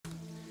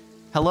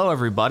Hello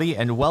everybody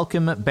and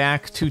welcome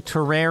back to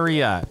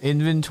Terraria.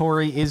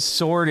 Inventory is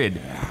sorted,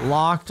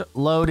 locked,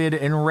 loaded,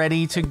 and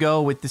ready to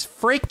go with this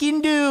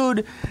freaking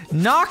dude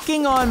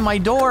knocking on my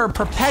door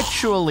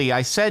perpetually.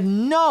 I said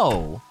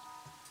no.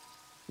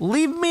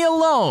 Leave me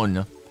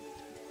alone.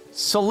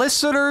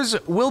 Solicitors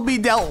will be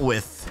dealt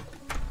with.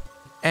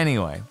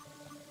 Anyway,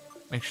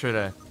 make sure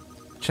to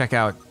check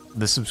out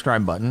the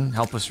subscribe button.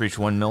 Help us reach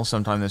 1 mil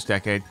sometime this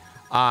decade.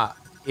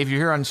 If you're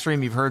here on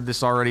stream, you've heard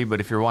this already, but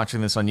if you're watching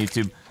this on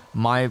YouTube,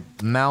 my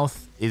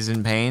mouth is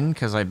in pain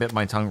because I bit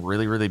my tongue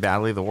really, really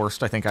badly. The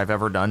worst I think I've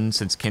ever done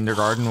since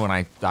kindergarten when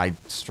I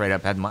straight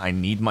up had I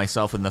kneed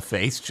myself in the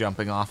face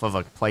jumping off of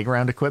a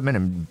playground equipment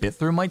and bit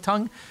through my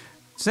tongue.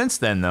 Since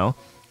then, though,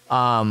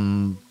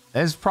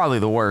 it's probably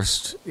the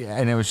worst.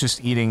 And it was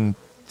just eating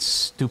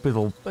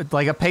stupid,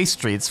 like a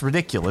pastry. It's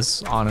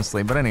ridiculous,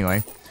 honestly. But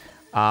anyway,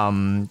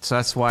 so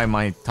that's why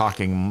my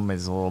talking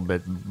is a little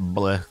bit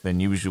bleh than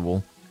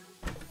usual.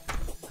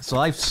 So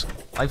life's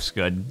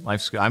good.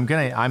 Life's good.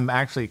 I'm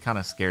actually kind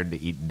of scared to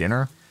eat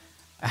dinner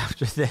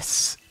after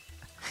this.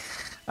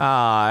 And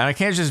I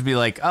can't just be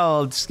like,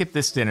 oh, skip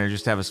this dinner,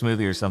 just have a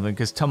smoothie or something,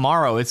 because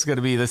tomorrow it's going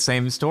to be the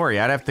same story.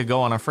 I'd have to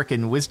go on a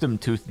freaking wisdom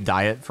tooth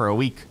diet for a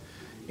week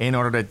in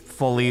order to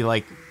fully,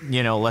 like,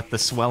 you know, let the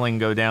swelling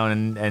go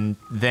down and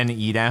then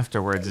eat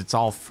afterwards. It's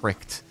all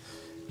fricked.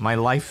 My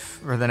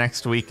life for the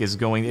next week is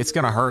it's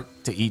going to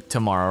hurt to eat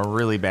tomorrow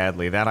really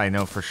badly. That I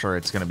know for sure.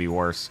 It's going to be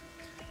worse.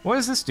 What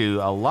does this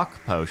do? A luck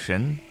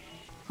potion?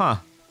 Huh.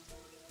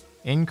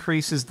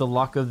 Increases the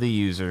luck of the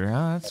user.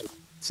 Oh,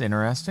 it's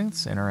interesting.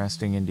 It's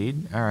interesting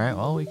indeed. All right,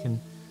 well, we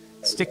can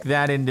stick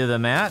that into the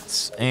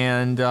mats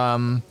and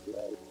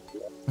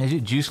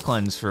juice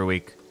cleanse for a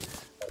week.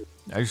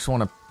 I just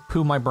want to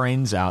poo my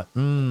brains out.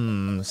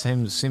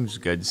 Seems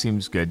good.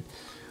 Seems good.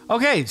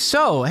 Okay,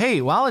 so hey,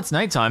 while it's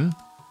nighttime,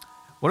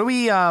 what do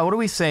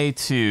we say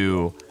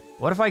to?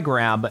 What if I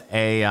grab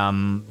a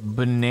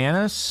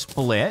banana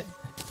split?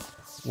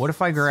 What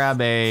if I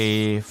grab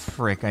a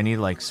frick? I need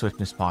like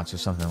swiftness pots or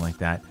something like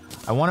that.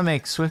 I want to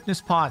make swiftness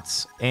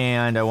pots,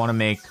 and I want to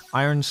make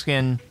iron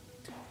skin,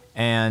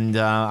 and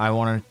I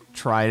want to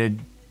try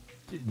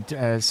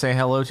to say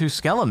hello to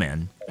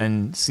Skeleman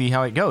and see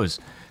how it goes.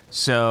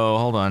 So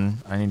hold on,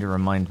 I need to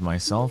remind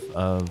myself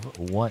of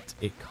what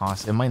it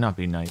costs. It might not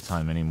be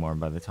nighttime anymore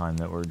by the time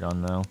that we're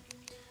done, though.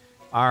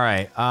 All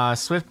right,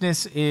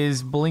 swiftness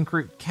is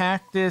blinkroot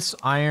cactus.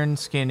 Iron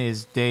skin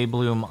is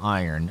daybloom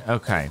iron.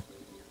 Okay.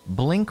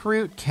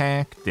 Blinkroot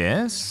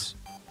cactus.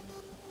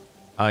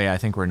 Oh yeah, I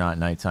think we're not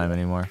nighttime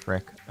anymore,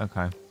 frick.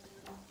 Okay.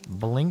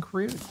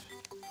 Blinkroot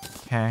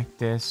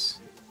cactus,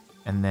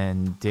 and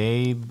then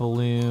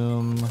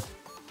daybloom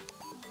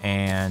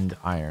and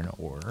iron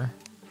ore.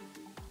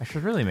 I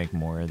should really make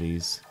more of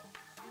these.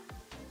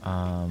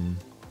 Or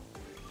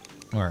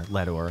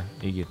lead ore.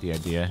 You get the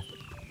idea.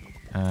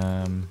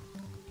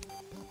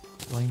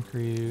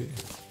 Blinkroot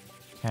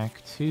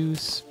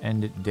cactus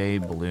and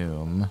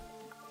daybloom.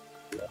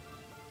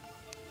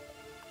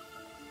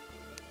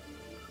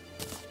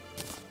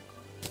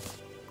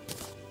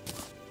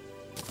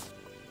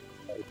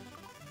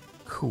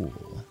 Cool.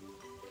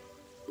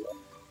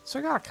 So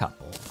I got a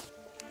couple.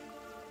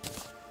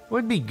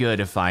 Would be good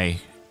if I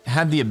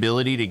had the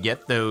ability to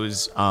get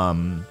those,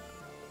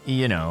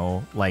 you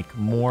know, like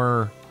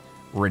more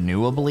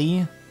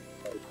renewably.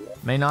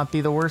 May not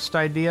be the worst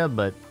idea,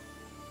 but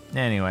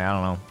anyway, I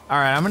don't know. All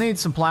right, I'm gonna need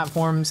some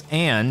platforms,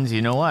 and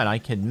you know what? I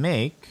could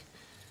make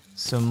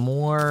some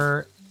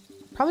more.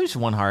 Probably just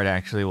one heart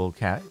actually will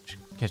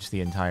catch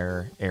the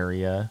entire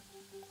area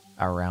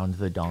around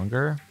the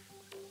donger,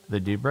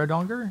 the Dubra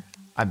donger.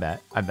 I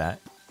bet.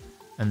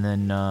 And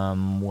then,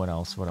 what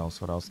else?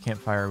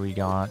 Campfire we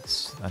got.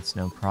 That's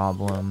no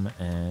problem.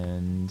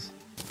 And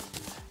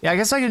yeah, I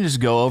guess I can just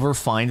go over,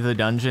 find the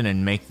dungeon,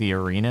 and make the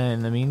arena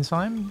in the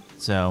meantime.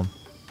 So,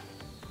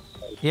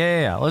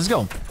 yeah, let's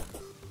go.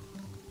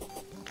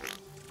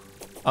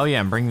 Oh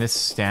yeah, and bring this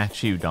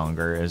statue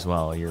donger as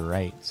well. You're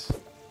right.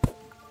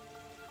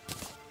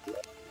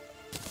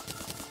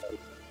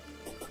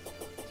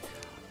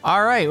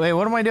 All right, wait,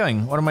 what am I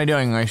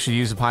doing? I should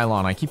use a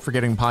pylon. I keep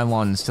forgetting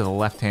pylons to the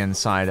left-hand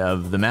side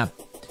of the map.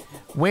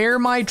 Where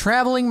my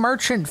traveling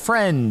merchant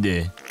friend?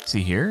 Is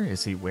he here?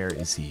 Where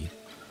is he?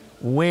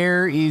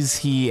 Where is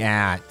he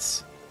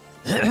at?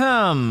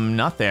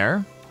 Not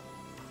there.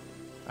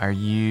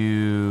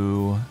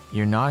 You're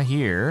not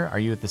here. Are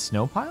you at the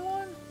snow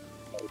pylon?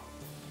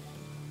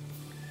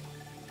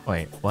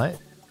 Wait, what?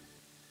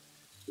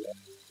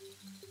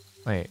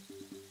 Wait,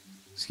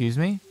 excuse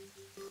me?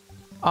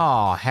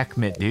 Oh,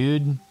 heckmit,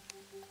 dude.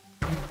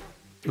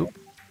 Oop.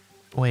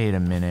 Wait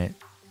a minute.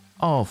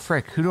 Oh,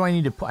 frick. Who do I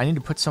need to put? I need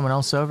to put someone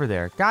else over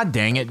there. God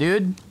dang it,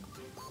 dude.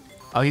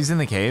 Oh, he's in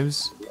the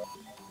caves?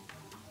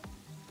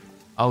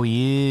 Oh,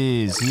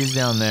 he is. He is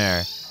down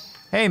there.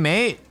 Hey,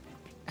 mate.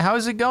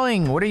 How's it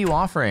going? What are you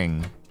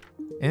offering?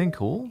 Anything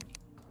cool?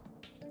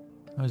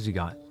 What has he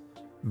got?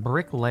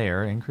 Brick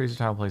layer. Increase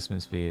tile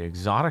placement speed.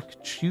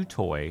 Exotic chew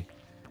toy.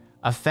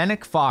 A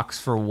fennec fox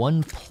for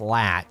 1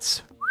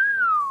 plat.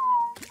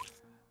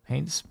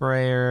 Paint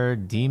sprayer,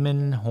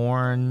 demon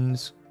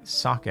horns,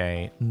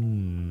 sake.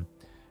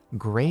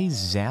 Gray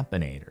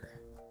Zappinator.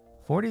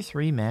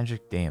 43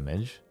 magic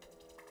damage.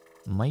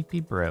 Might be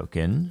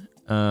broken.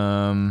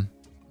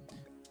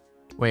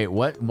 Wait,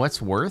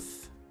 what's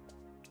worth?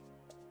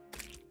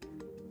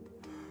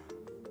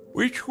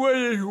 Which one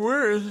is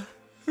worth?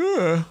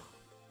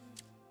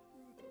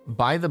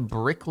 Buy the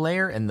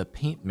bricklayer and the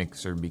paint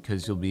mixer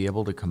because you'll be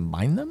able to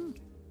combine them?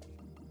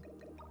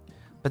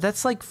 But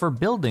that's like for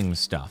building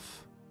stuff.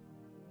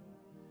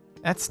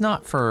 That's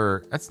not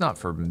for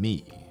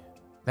me.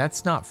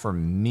 That's not for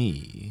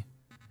me.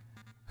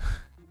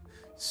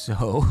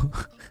 So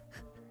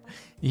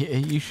yeah,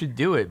 you should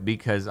do it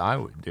because I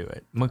would do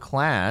it.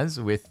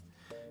 McClaz with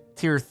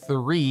tier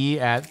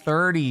 3 at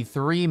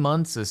 33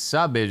 months of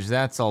subbage.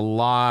 That's a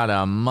lot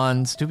of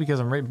months. Too, because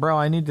I'm right. Bro,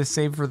 I need to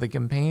save for the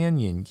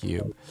companion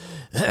cube.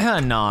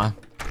 Nah.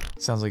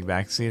 Sounds like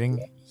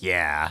backseating.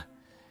 Yeah.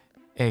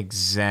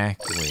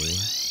 Exactly.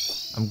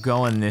 I'm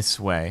going this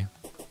way.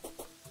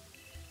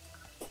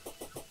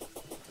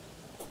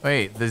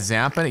 Wait, the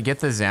Zappinator? Get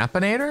the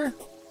Zappinator?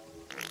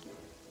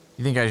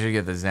 You think I should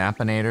get the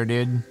Zappinator,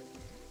 dude?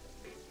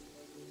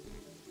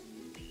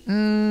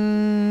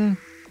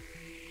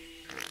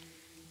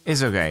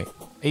 It's okay.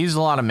 I use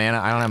a lot of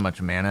mana. I don't have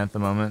much mana at the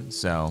moment,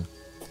 so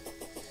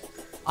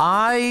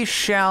I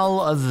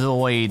shall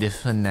avoid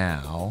for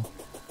now.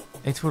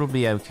 It will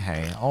be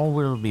okay. All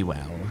will be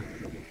well.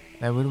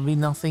 There will be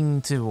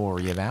nothing to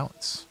worry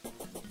about.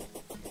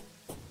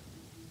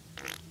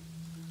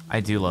 I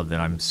do love that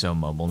I'm so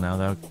mobile now,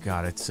 though.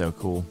 God, it's so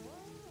cool.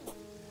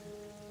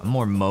 I'm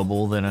more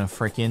mobile than a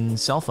freaking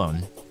cell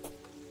phone.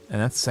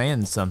 And that's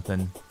saying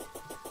something.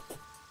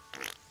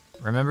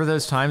 Remember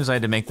those times I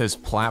had to make those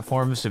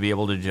platforms to be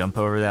able to jump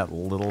over that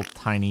little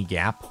tiny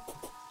gap?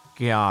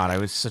 God, I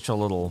was such a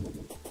little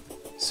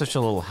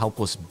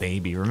helpless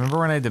baby. Remember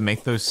when I had to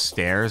make those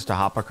stairs to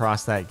hop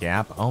across that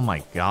gap? Oh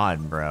my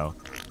God, bro.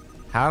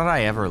 How did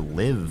I ever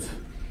live?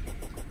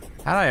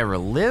 How did I ever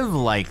live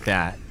like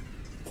that?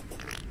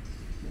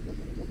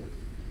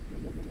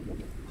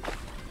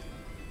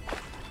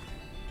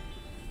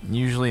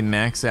 Usually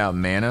max out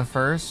mana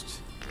first.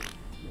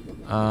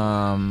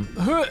 Yeah,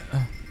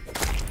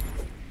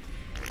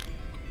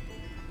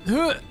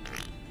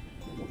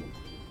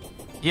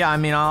 I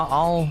mean,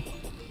 I'll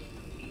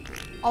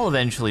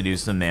eventually do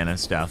some mana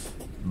stuff,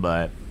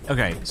 but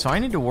okay. So I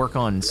need to work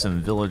on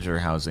some villager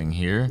housing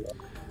here.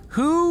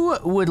 Who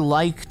would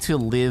like to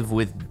live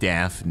with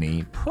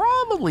Daphne?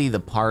 Probably the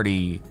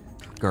party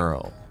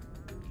girl.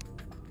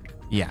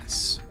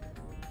 Yes.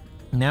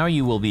 Now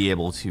you will be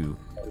able to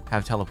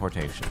have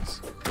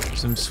teleportations.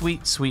 Some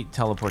sweet, sweet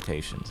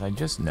teleportations. I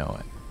just know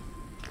it.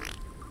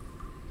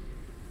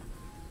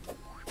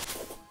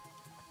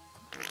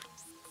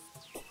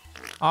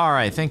 All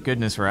right, thank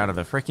goodness we're out of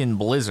the frickin'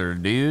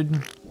 blizzard,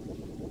 dude.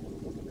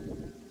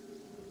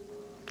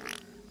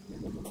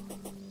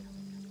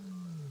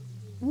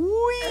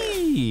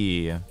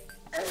 Whee!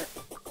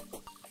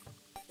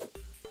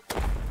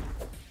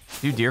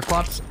 Do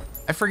deerclops?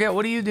 I forget,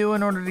 what do you do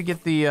in order to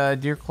get the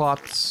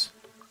deerclops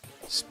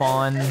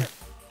spawn?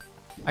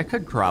 I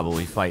could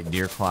probably fight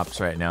deerclops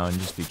right now and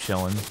just be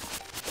chilling.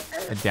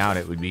 I doubt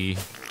it would be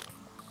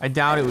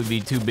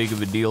too big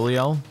of a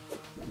dealio.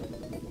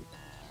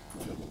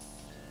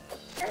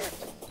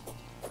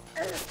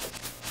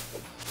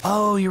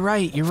 Oh, you're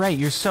right,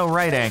 you're so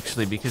right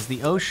actually, because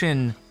the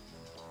ocean,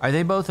 are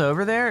they both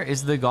over there?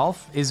 Is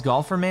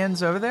Golfer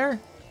Man's over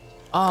there?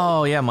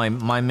 Oh yeah, my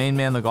main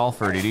man, the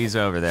golfer, dude, he's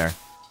over there.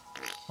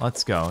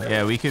 Let's go.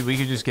 Yeah, we could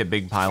just get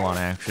big pylon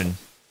action.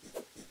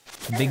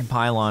 Big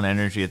pylon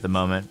energy at the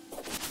moment.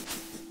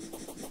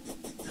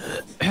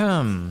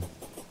 I'm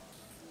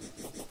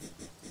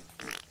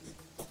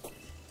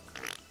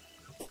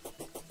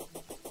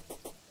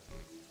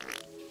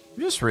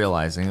just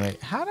realizing, like,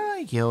 how did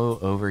I go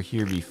over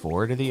here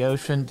before to the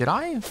ocean? Did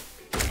I?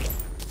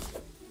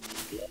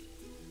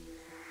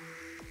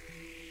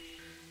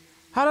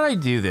 How did I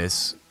do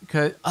this?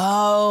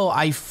 Oh,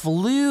 I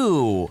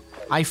flew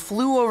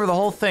over the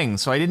whole thing,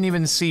 so I didn't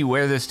even see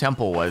where this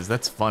temple was.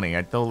 That's funny.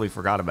 I totally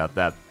forgot about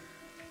that.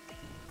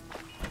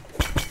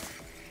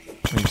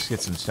 Let me just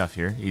get some stuff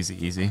here. Easy,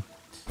 easy.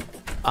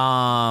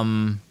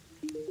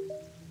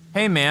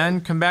 Hey,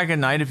 man, come back at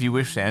night if you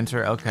wish to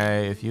enter.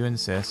 Okay, if you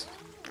insist.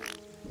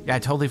 Yeah, I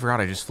totally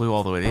forgot. I just flew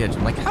all the way to the edge.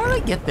 I'm like, how did I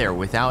get there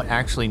without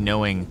actually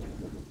knowing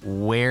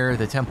where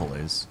the temple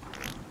is?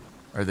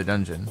 Or the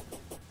dungeon?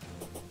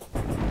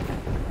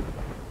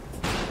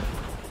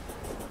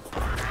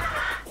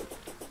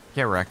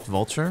 Get wrecked,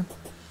 vulture.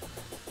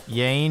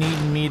 You ain't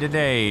eating me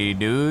today,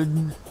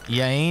 dude.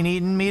 You ain't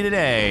eating me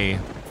today.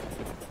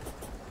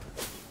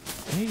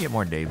 I need to get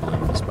more day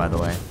blooms, by the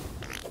way.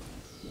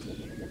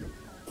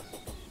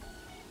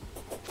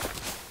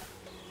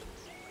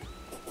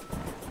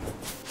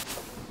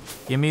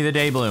 Give me the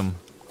day bloom.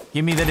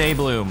 Give me the day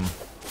bloom.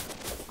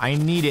 I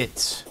need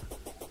it.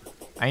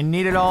 I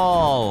need it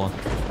all.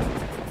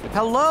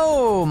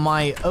 Hello,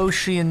 my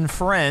ocean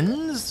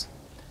friends.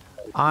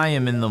 I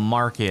am in the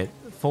market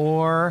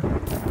for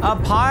A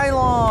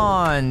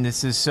pylon!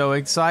 This is so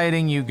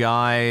exciting, you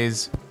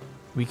guys.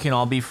 We can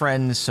all be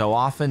friends so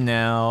often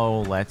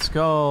now. Let's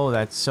go.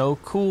 That's so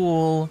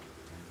cool.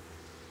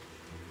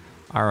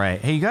 All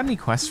right. Hey, you got any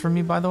quests for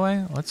me, by the way?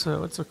 What's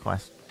a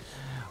quest?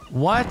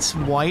 What's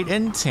white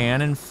and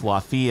tan and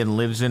fluffy and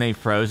lives in a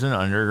frozen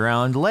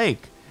underground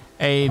lake?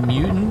 A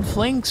mutant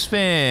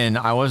flinkspin.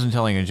 I wasn't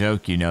telling a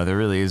joke, you know. There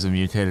really is a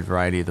mutated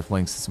variety of the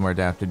flinks that's more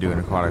adapted to an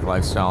aquatic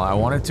lifestyle. I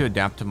wanted to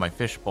adapt to my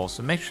fishbowl,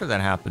 so make sure that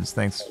happens.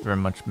 Thanks very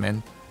much,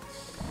 man.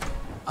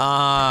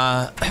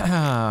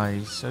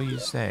 So you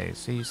say.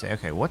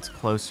 Okay, what's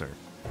closer?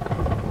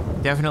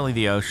 Definitely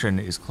the ocean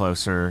is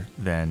closer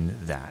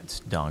than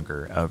that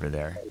donger over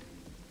there.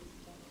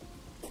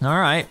 All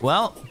right,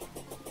 well.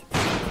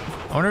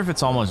 I wonder if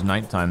it's almost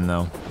nighttime,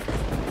 though.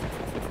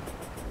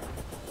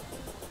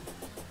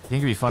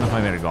 Think it'd be fun if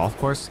I made a golf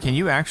course. Can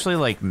you actually,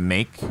 like,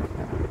 make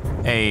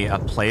a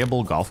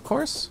playable golf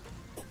course?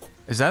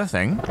 Is that a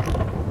thing?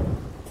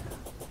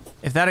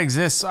 If that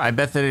exists, I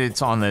bet that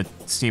it's on the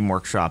Steam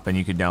Workshop and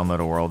you could download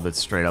a world that's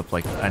straight up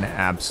like an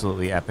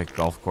absolutely epic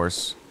golf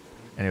course.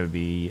 And it would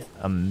be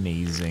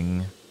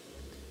amazing.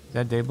 Is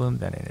that Daybloom?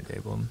 That ain't a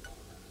Daybloom.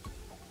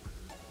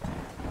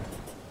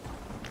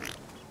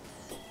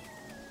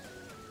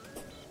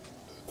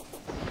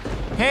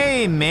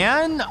 Hey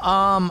man,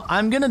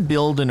 I'm gonna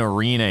build an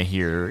arena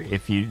here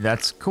if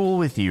that's cool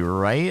with you,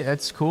 right?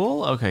 That's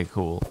cool? Okay,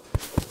 cool.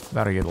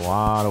 About to get a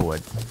lot of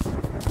wood.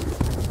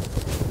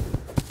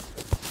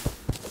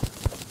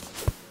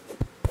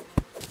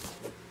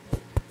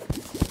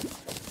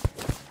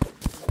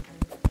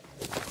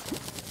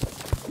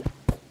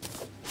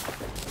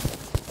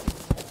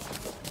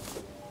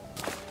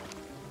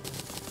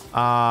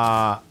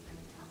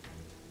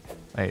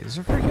 Wait, is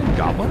there a freaking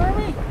goblin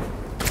army?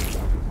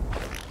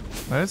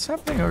 What's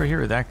happening over here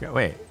with that guy?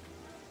 Wait.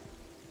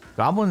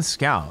 Goblin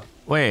Scout.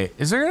 Wait,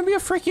 is there gonna be a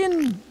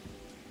freaking...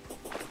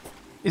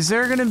 Is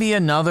there gonna be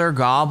another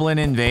goblin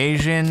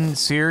invasion?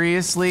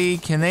 Seriously?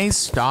 Can they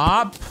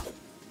stop?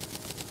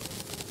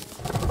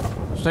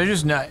 Should I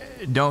just not...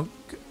 Don't...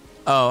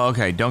 Oh,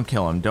 okay. Don't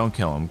kill him. Don't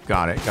kill him.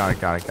 Got it.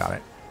 Got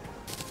it.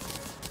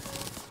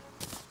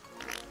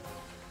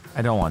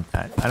 I don't want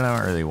that. I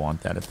don't really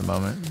want that at the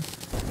moment.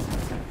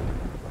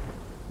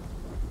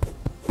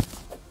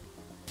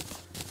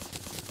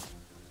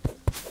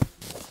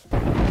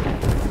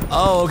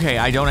 Oh, okay.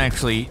 I don't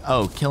actually...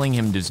 Oh, killing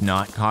him does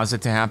not cause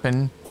it to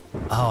happen.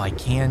 Oh, I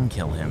can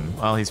kill him.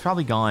 Well, he's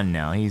probably gone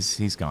now.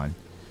 He's gone.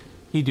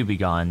 He do be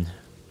gone.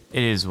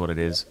 It is what it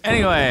is.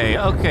 Anyway,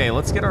 okay.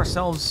 Let's get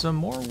ourselves some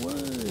more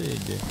wood.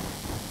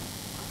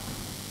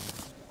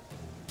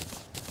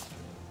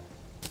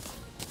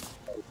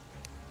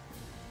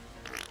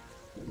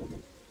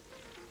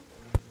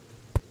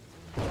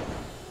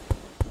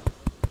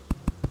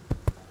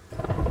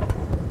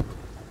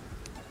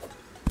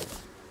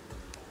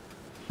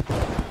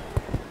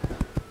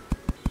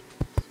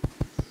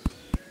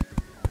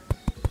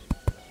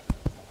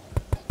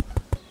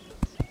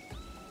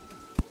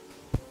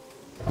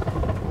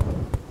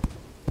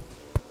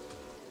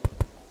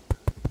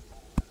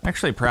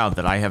 Actually proud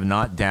that I have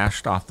not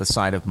dashed off the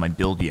side of my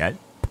build yet.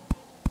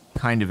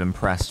 Kind of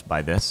impressed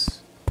by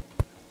this.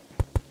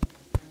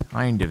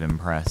 Kind of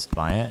impressed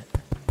by it.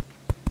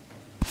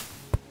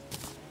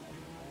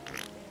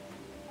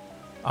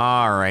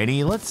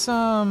 Alrighty, let's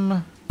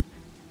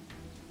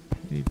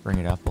maybe bring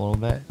it up a little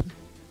bit.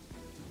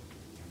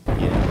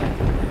 Yeah,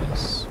 like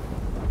this.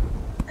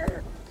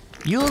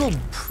 You little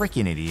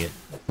frickin' idiot.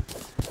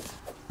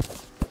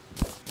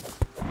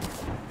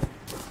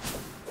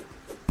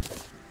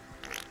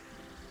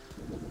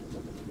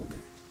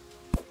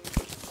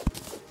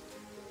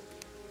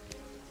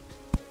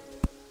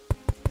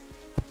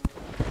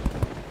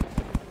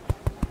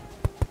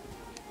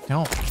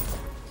 Don't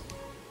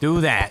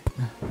do that.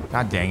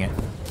 God dang it.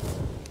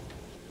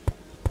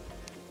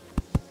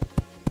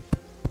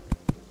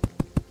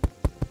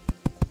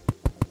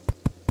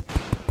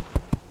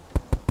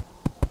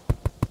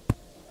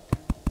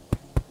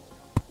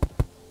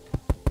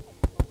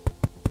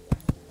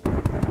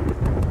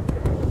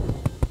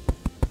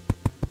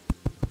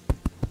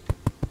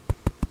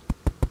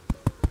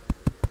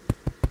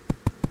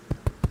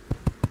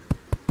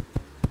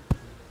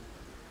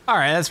 All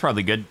right, that's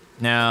probably good.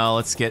 Now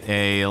let's get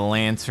a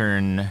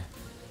lantern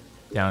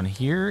down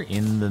here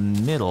in the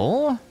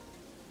middle.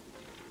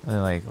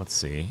 Like, let's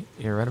see.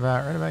 Here, right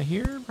about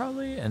here,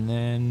 probably, and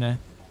then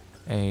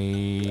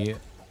a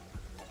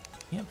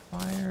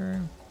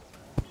campfire.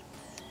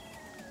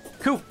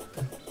 Cool.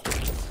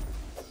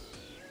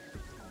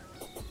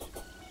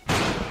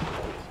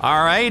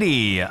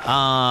 Alrighty.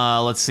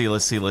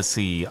 Let's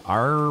see.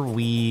 Are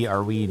we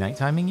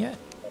nighttiming yet?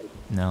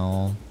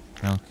 No.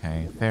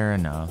 Okay, fair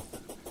enough.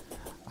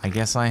 I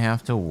guess I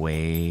have to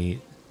wait.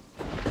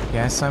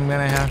 Guess I'm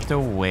gonna have to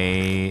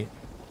wait.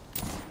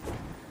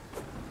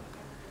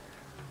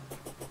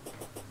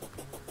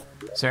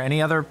 Is there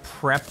any other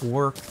prep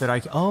work that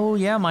I... Oh,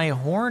 yeah, my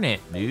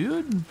hornet,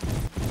 dude.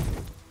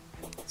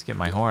 Let's get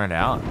my hornet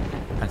out.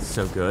 That's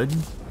so good.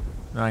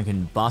 Then I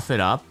can buff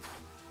it up.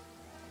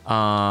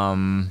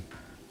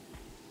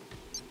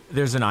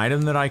 There's an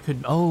item that I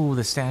could... Oh,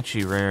 the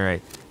statue.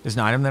 Right. There's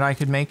an item that I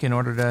could make in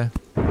order to...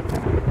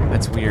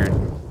 That's weird.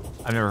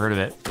 I've never heard of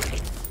it.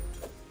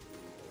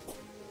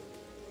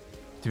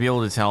 To be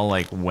able to tell,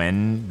 like,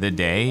 when the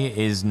day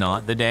is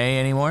not the day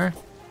anymore.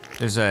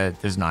 There's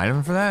an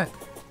item for that?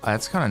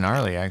 That's kind of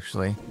gnarly,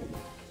 actually.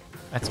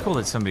 That's cool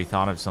that somebody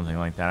thought of something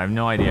like that. I have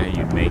no idea how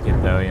you'd make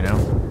it, though, you know?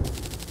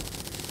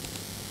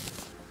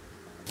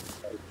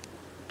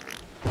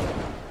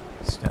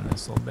 Extend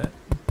this a little bit.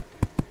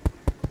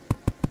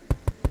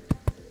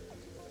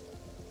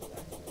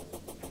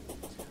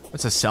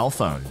 What's a cell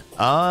phone?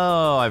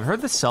 Oh, I've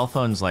heard the cell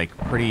phone's like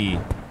a pretty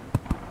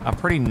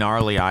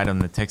gnarly item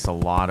that takes a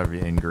lot of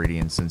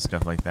ingredients and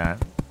stuff like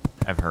that.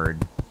 I've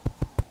heard.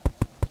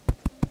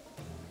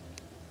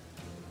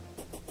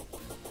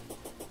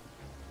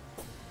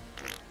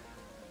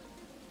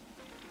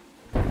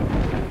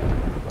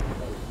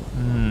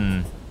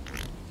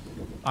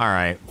 All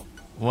right.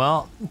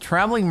 Well,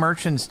 traveling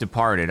merchants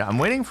departed. I'm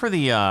waiting for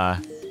the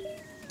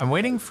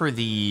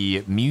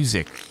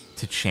music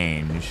to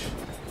change.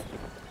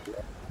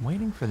 I'm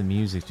waiting for the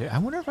music to... I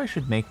wonder if I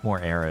should make more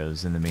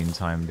arrows in the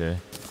meantime to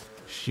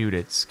shoot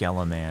at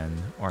Skeleman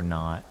or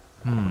not.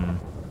 I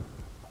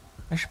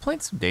should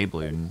plant some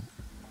Daybloom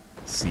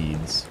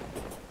seeds.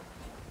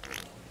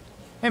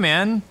 Hey,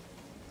 man.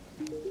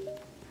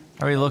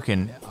 How are we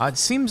looking? It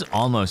seems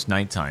almost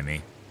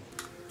nighttime-y.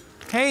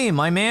 Hey,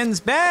 my man's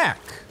back!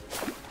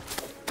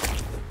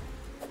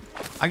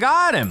 I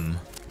got him!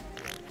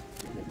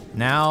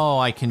 Now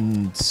I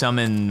can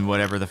summon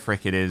whatever the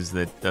frick it is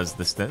that does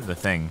the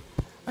thing.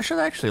 I should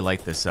actually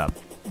light this up.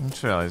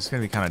 It's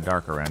gonna be kind of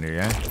dark around here,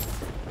 yeah?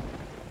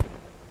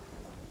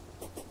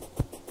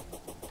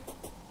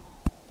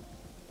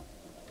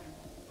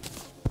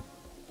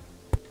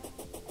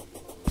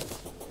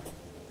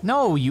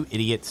 No, you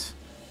idiot.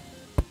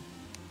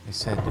 I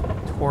said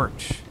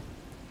torch.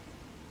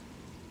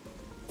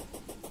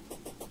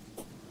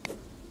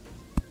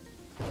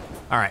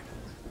 All right.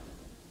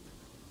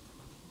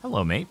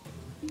 Hello, mate.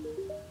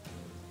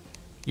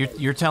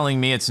 You're telling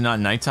me it's not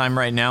nighttime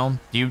right now?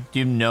 Do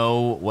you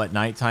know what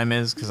nighttime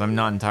is? Because I'm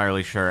not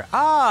entirely sure.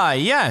 Ah,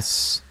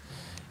 yes.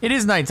 It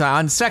is nighttime.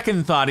 On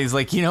second thought, he's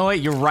like, you know what?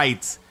 You're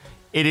right.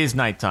 It is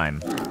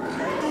nighttime.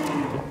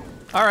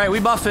 All right, we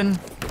buffing.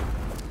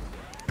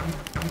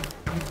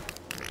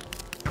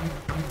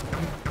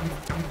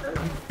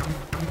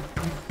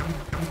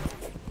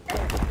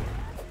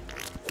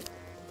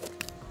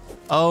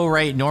 Oh,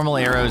 right. Normal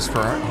arrows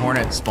for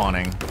hornet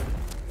spawning.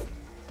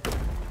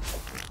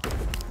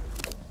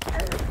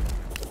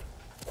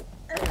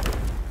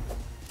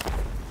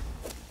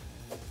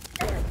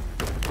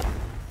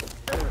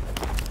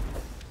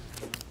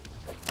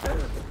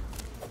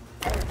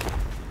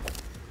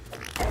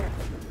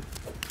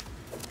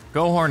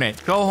 Go,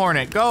 Hornet. Go,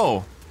 Hornet.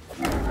 Go!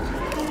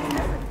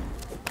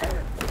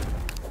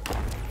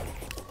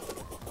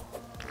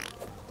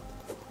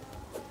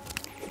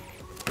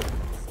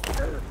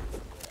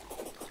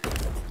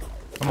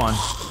 Come on.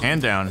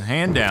 Hand down.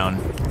 Hand down.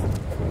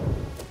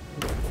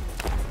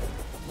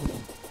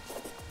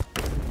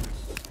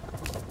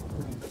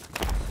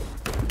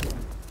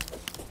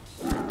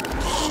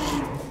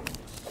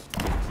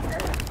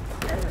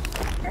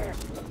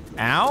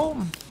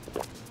 Ow?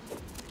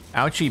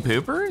 Ouchie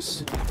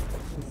poopers?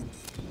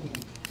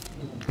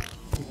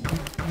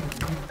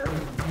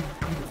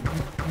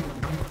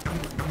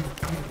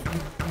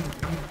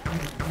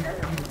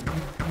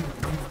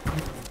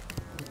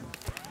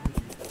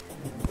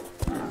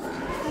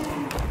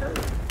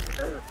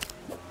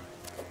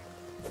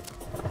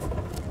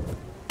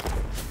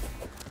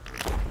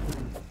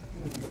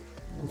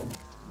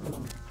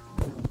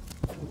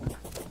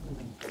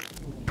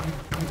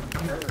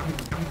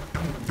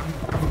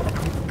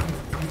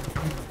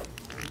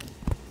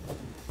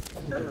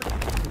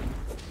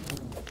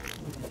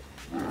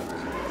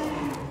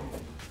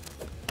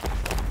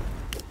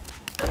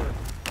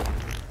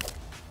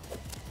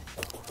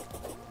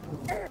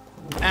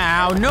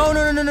 Ow, no,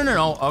 no, no, no, no, no,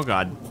 no. Oh,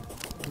 God.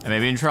 I may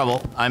be in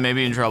trouble. I may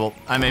be in trouble.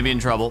 I may be in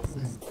trouble.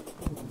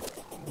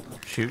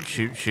 Shoot,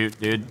 shoot, shoot,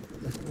 dude.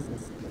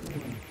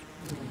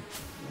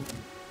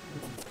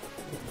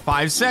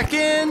 5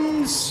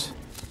 seconds.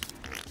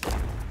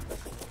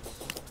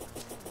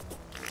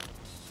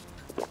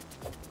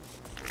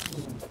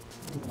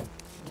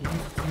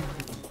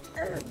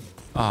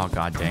 Oh,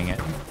 God dang it.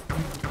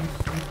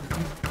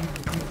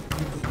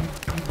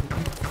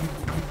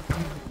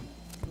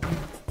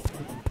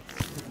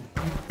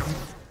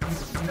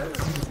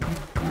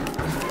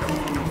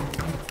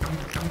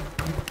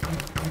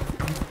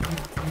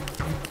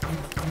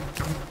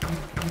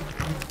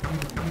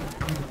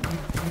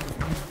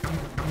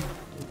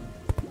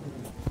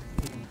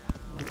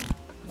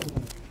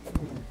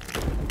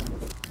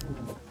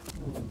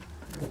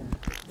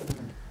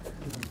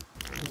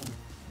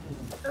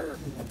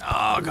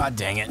 Oh, God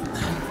dang it.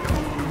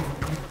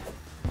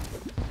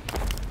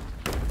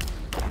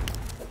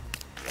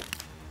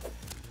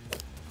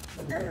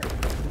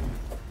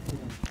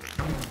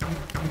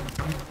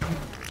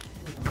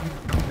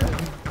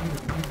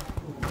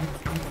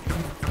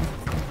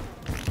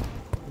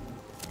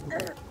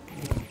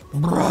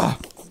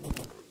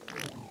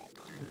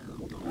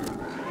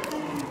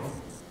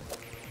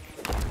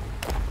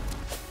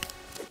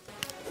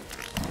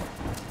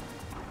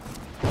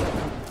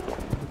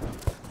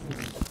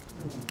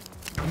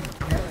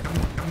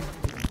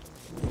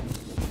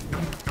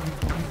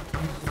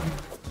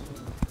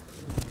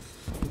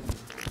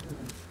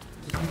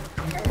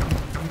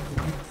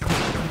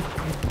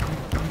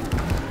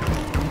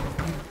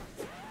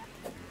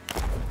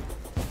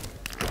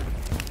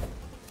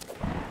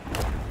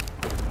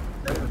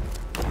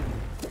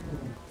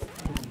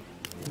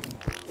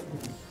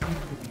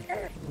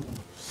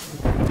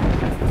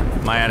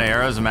 I out of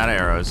arrows? I'm out of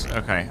arrows.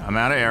 Okay, I'm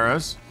out of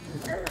arrows.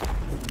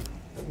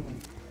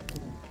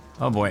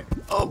 Oh boy.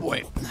 Oh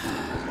boy.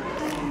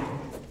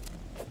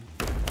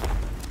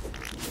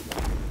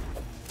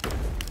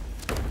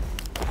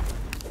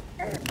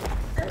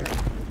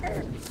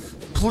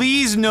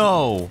 Please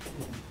no.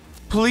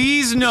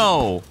 Please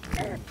no.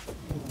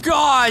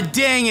 God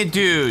dang it,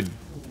 dude.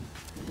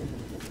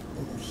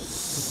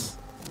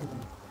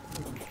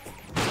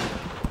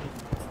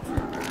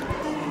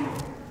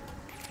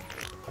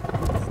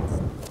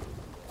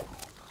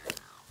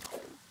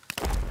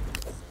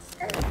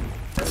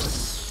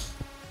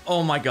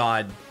 Oh my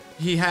god.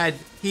 He had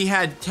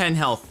 10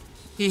 health.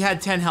 He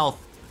had 10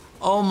 health.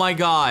 Oh my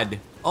god.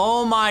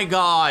 Oh my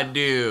god,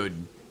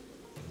 dude.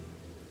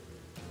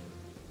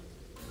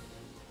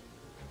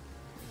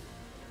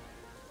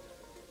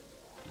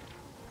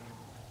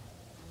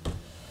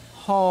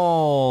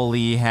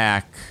 Holy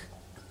heck.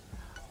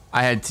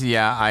 I had to,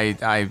 yeah, I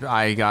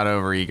got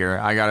overeager.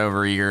 I got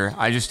overeager.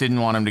 I just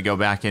didn't want him to go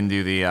back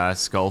into the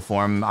skull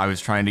form. I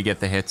was trying to get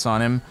the hits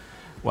on him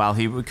while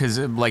he, because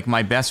like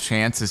my best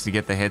chance is to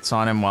get the hits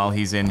on him while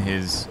he's in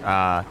his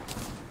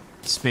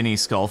spinny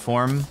skull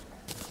form.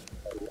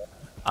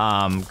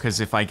 Because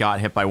if I got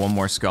hit by one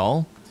more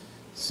skull,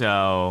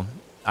 so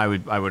I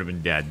would have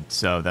been dead.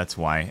 So that's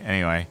why.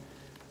 Anyway,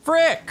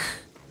 frick!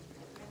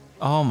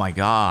 Oh my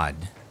god.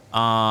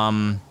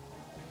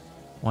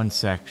 One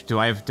sec. Do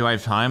I have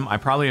time? I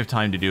probably have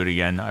time to do it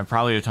again.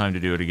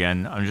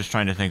 I'm just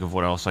trying to think of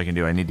what else I can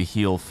do. I need to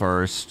heal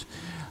first.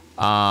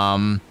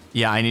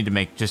 Yeah, I need to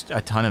make just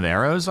a ton of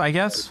arrows, I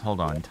guess. Hold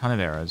on, ton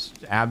of arrows.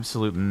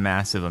 Absolute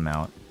massive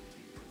amount.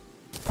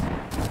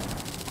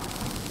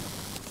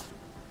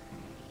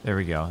 There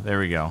we go. There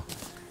we go.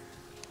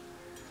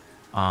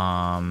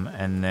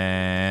 And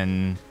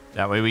then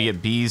that way we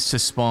get bees to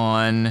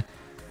spawn,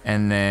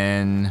 and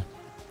then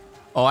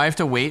oh, I have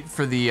to wait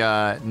for the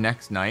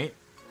next night.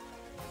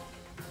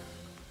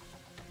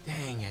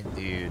 Dang it,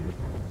 dude.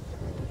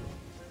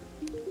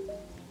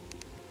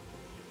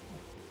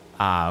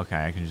 Ah,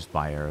 okay, I can just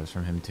buy arrows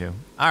from him too.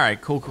 All right,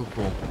 cool, cool,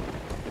 cool.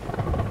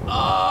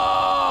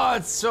 Oh,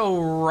 it's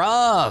so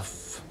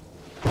rough.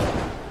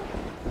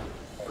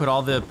 Put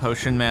all the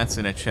potion mats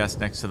in a chest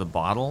next to the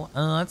bottle.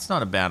 That's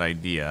not a bad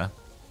idea.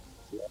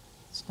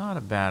 It's not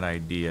a bad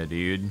idea,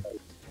 dude.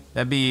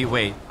 That'd be,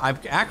 wait, I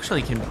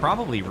actually can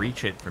probably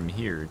reach it from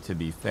here, to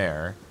be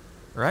fair.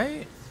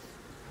 Right?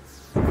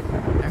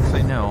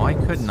 Actually, no, why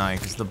couldn't I?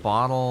 Because the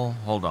bottle,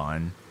 hold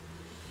on.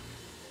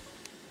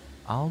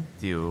 I'll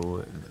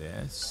do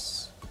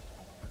this.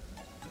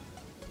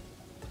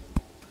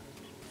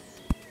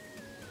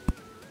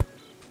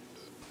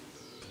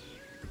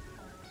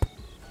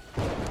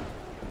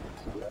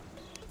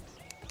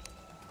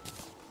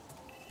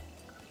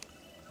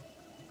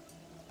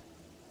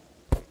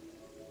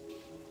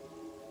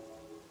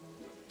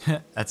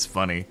 That's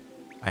funny.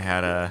 I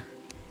had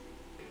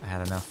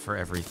enough for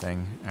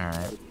everything. All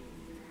right.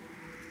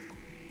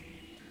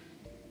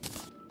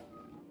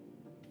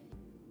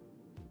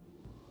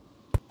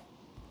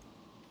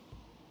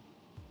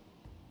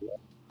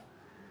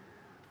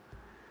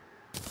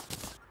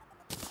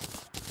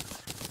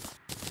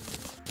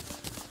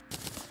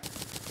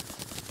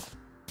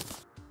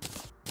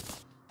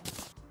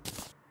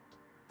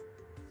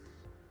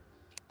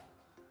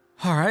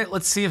 All right,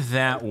 let's see if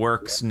that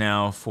works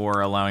now for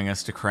allowing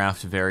us to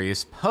craft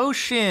various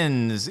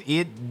potions.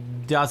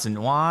 It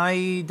doesn't.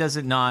 Why does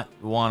it not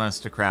want us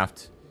to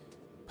craft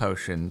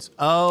potions?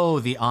 Oh,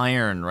 the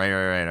iron.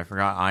 Right. I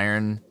forgot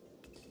iron.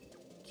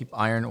 Keep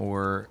iron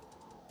ore,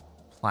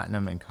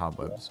 platinum, and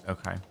cobwebs.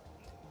 Okay.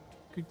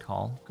 Good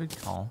call. Good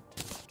call.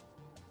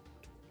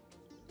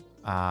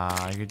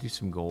 I could do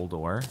some gold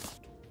ore.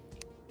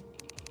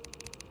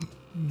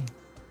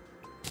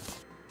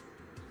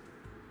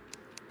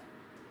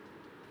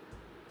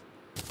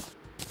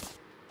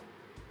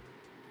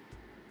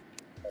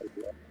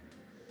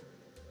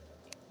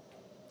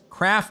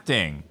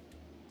 Crafting.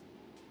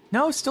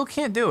 No, still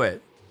can't do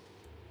it.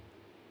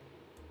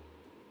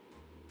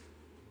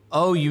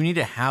 Oh, you need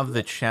to have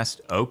the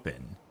chest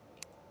open.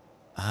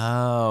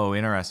 Oh,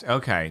 interesting.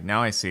 Okay,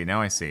 now I see.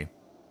 Now I see.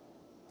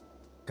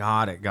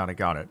 Got it.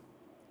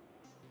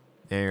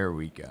 There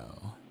we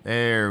go.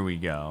 There we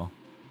go.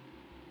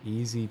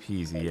 Easy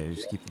peasy. Yeah,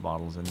 just keep the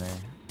bottles in there.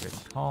 Good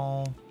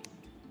call.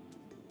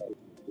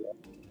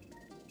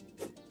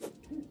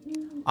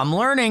 I'm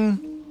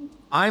learning.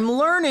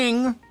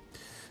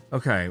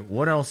 Okay,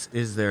 what else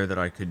is there that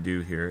I could do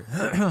here?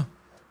 Yeah,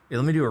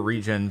 let me do a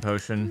regen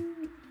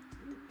potion.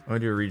 I'm gonna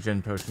do a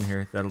regen potion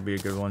here. That'll be a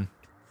good one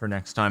for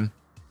next time.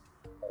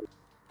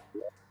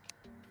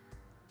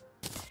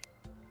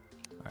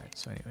 Alright,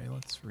 so anyway,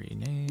 let's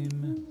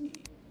rename.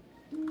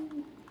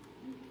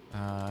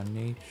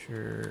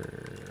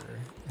 Nature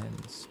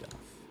and stuff.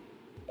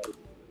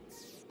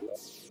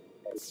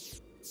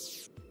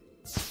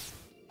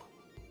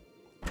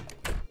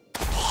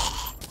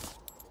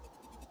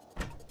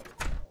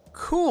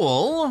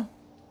 Cool.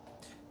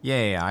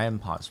 Yeah, I am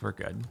paused. We're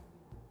good.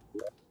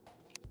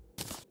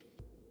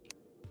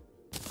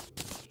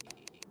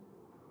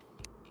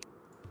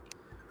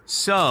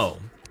 So,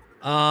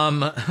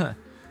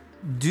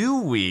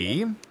 do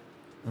we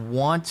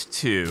want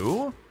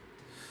to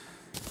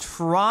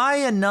try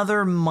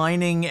another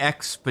mining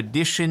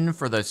expedition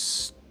for the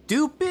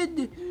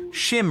stupid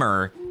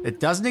shimmer that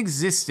doesn't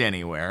exist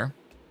anywhere?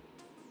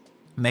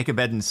 Make a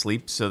bed and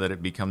sleep so that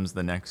it becomes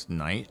the next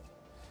night?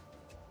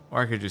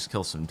 Or I could just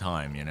kill some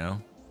time, you know?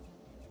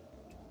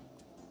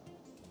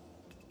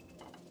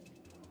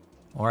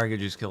 Or I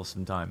could just kill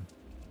some time.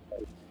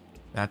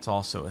 That's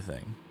also a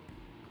thing.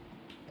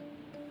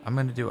 I'm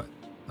gonna do it.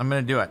 I'm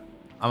gonna do it.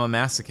 I'm a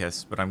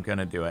masochist, but I'm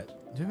gonna do it.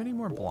 Do you have any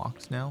more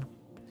blocks now?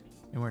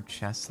 Any more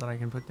chests that I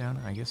can put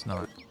down? I guess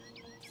not.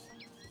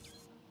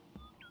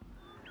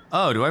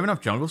 Oh, do I have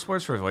enough jungle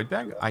spores for a void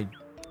bag? I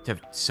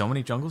have so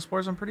many jungle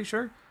spores, I'm pretty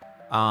sure.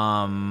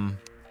 Where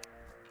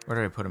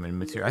did I put them in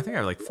material? I think I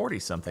have like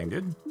 40 something,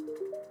 dude.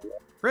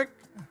 Frick.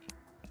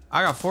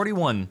 I got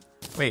 41.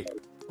 Wait,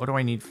 what do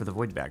I need for the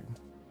void bag?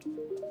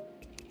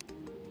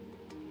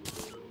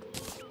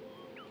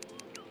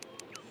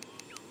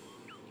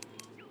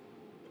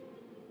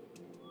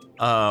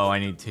 Oh, I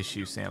need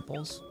tissue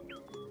samples.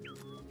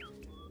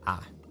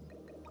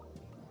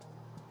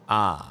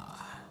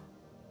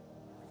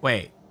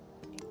 Wait.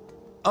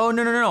 Oh,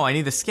 no. I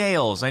need the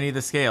scales.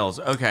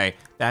 Okay,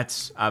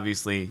 that's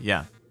obviously,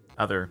 yeah,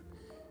 other.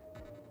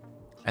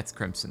 That's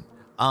crimson.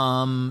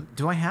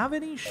 Do I have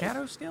any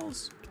shadow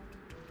scales?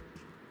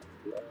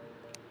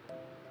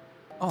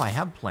 Oh, I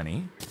have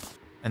plenty.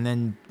 And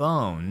then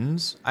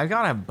bones. I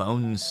gotta have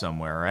bones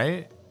somewhere,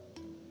 right?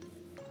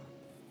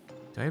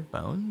 Do I have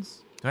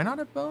bones? Do I not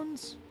have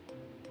bones?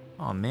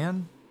 Oh,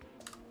 man.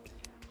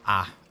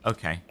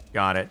 Okay.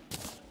 Got it.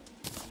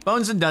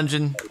 Bones in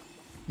dungeon.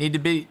 Need to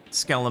beat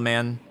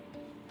Skeleman.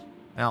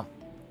 Well,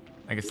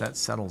 I guess that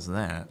settles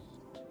that.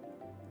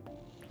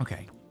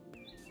 Okay.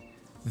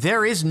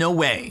 There is no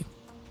way.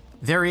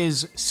 There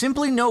is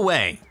simply no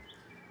way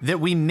that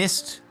we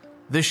missed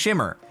the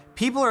shimmer.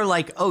 People are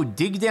like, oh,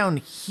 dig down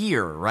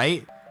here,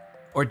 right?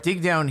 Or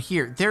dig down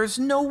here. There's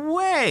no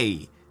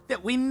way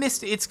that we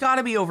missed it. It's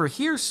gotta be over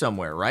here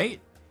somewhere, right?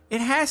 It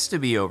has to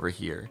be over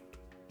here.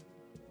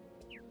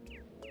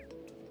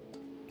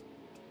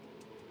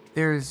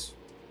 There's...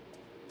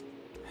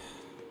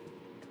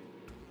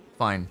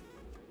 Fine.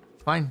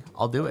 Fine,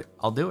 I'll do it.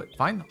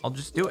 Fine, I'll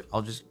just do it.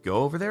 I'll just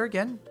go over there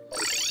again.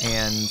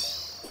 And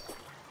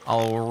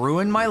I'll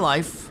ruin my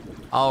life.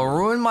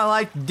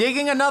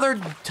 Digging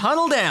another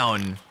tunnel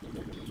down.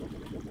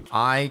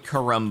 Ay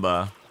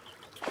caramba.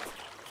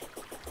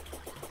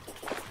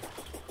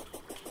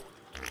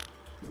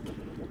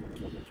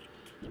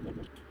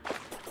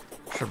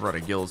 Should've brought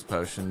a Gills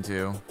potion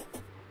too.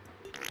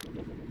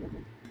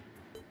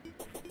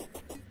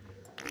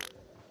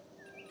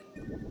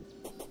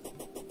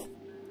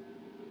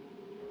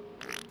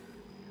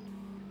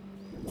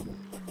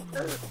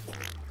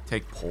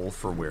 Take poll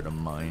for where to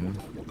mine.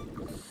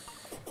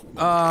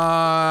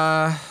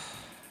 Yeah,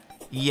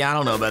 I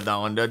don't know about that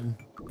one, dude.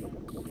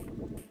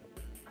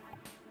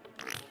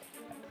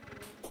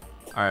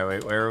 Alright,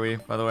 wait, where are we,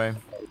 by the way?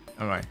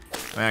 Okay.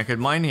 I mean, I could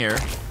mine here.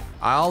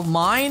 I'll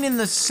mine in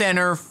the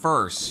center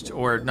first.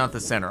 Or, not the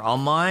center. I'll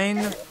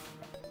mine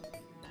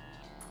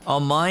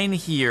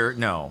here.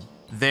 No.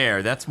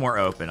 There, that's more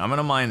open. I'm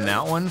gonna mine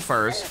that one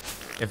first.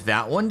 If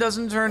that one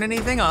doesn't turn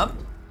anything up,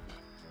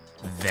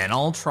 then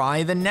I'll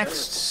try the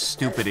next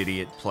stupid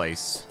idiot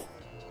place.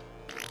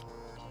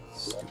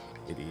 Stupid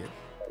idiot.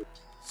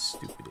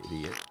 Stupid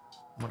idiot.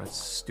 What a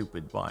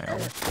stupid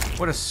biome.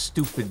 What a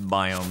stupid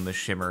biome the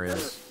shimmer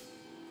is.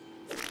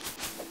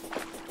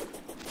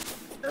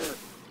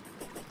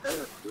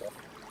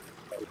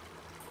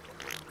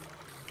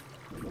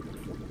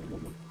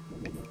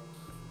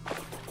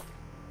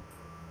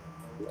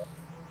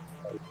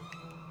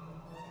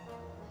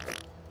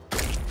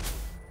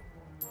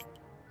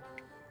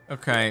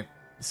 Okay,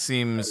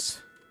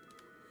 seems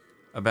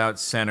about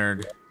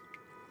centered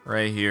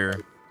right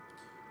here.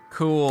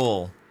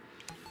 Cool.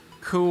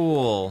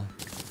 Cool.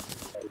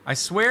 I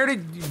swear to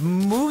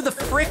move the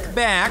frick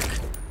back.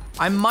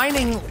 I'm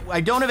mining.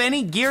 I don't have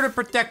any gear to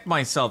protect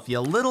myself, you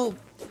little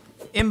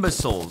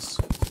imbeciles.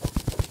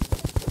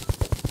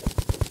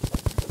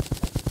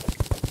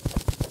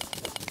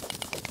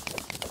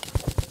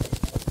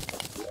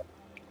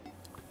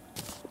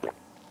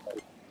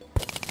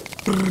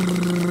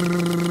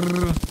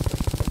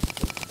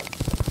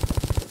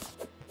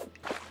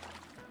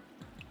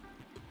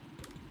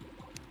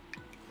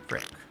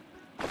 Frick.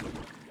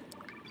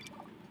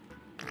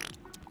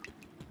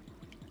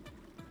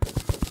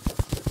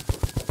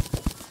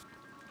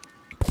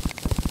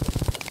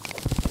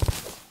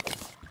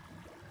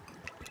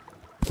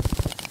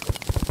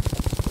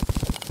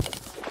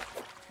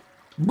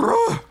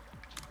 Bruh!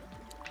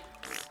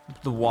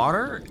 The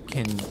water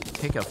can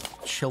take a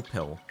chill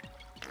pill.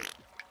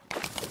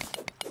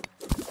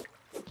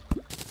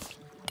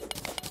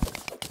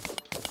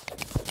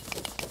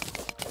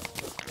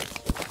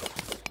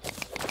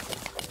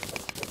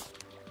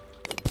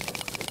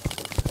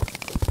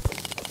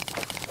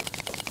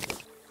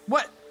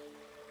 What?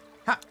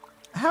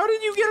 How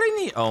did you get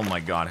any? Oh my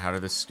god, how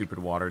did this stupid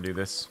water do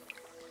this?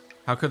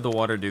 How could the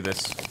water do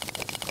this?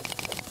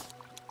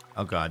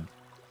 Oh god.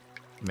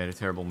 Made a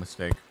terrible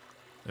mistake.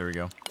 There we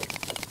go.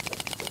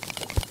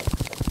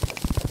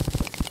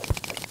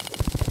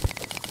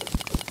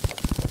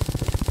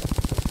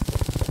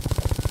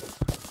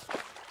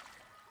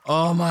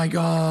 Oh my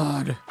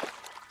god.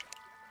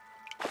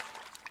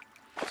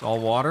 It's all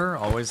water?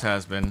 Always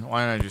has been.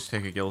 Why didn't I just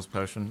take a Gills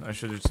potion? I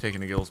should have just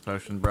taken a Gills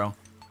potion, bro.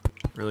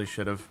 Really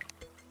should have.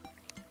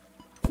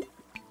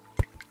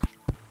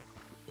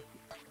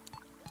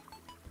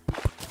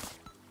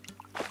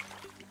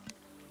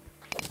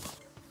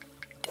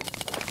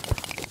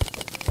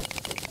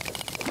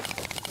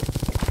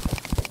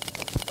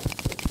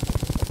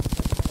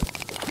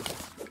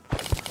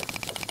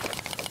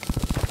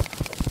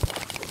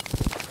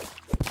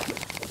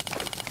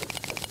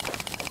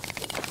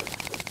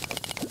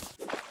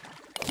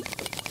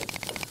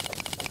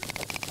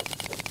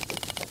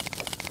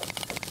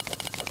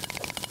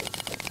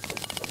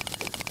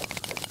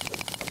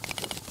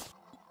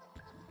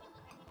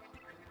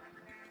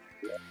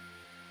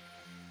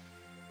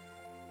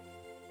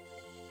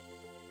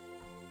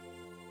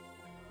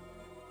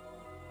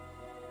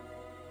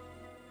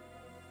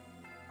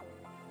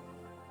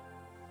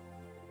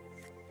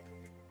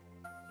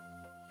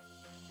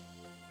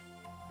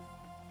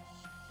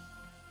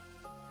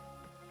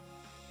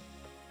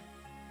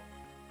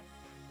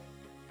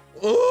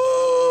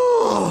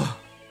 Oh!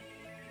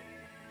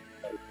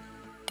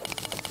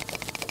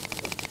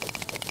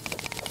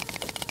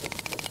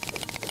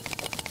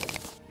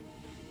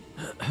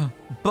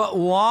 But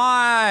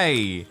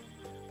why?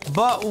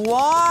 But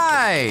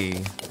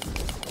why?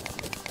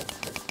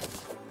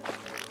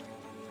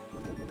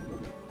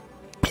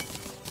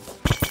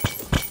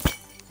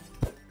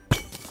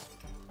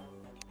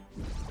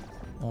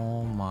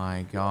 Oh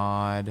my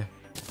god.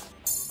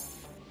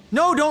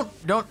 No, don't.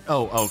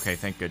 Oh, okay,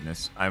 thank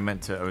goodness. I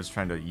was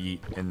trying to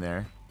yeet in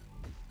there.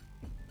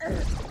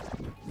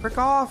 Frick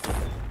off.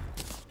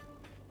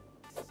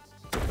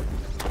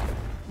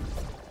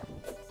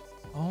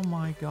 Oh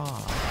my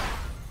god.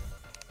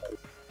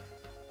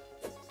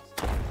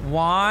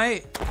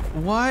 Why?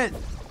 What?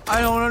 I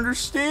don't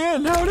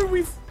understand. How did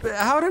we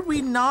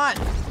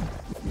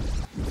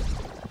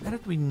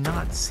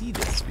not see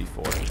this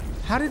before?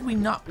 How did we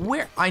not,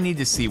 I need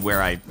to see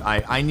where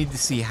I need to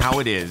see how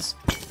it is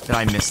that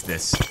I missed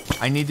this.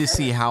 I need to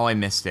see how I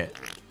missed it.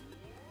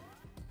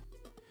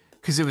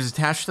 Because it was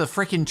attached to the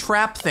freaking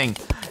trap thing.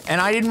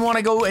 And I didn't want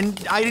to go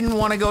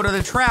to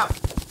the trap.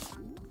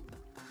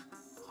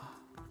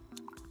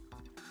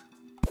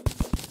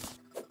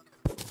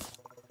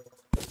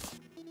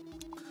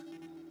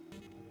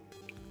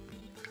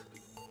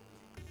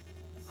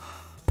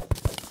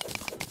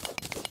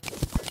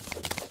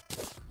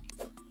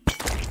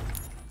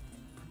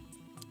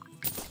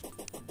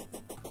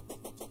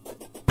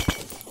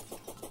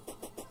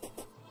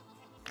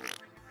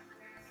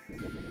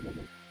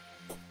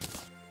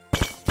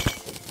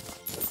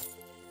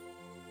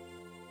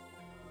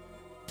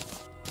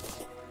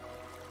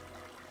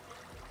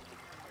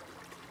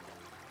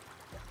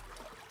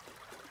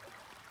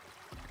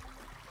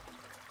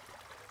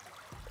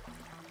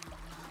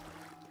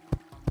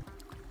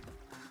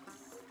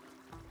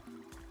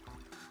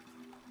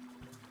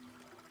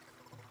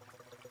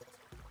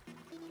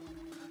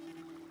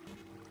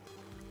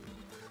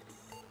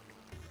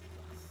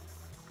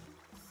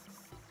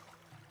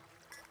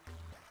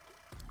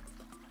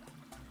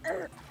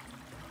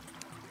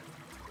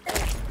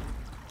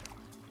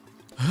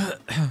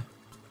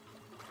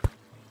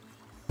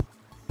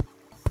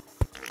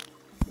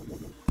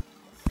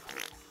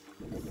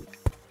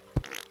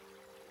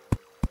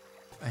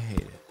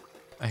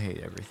 I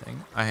hate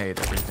everything. I hate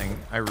everything.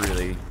 I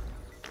really,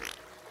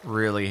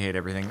 really hate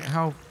everything.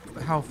 How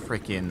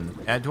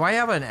freaking... do I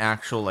have an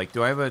actual, like,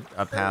 do I have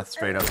a path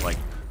straight up, like,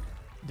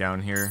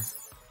 down here?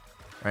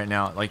 Right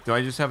now? Like, do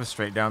I just have a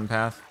straight down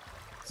path?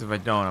 Because if I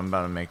don't, I'm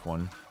about to make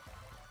one.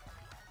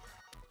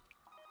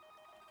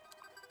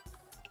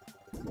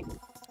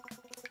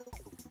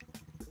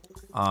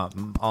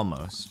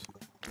 Almost.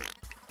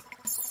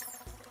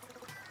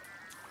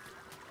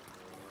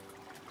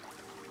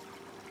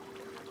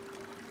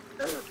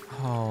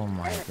 Oh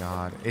my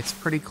god. It's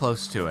pretty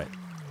close to it.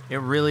 It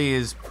really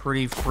is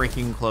pretty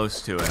freaking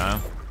close to it, huh?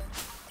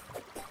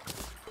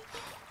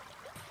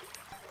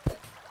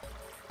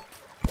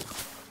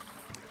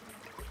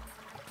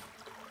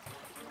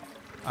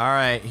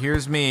 Alright,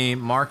 here's me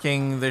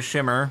marking the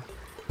shimmer.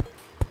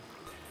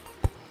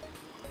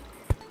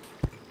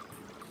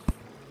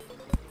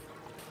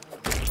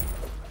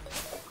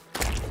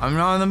 I'm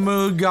not in the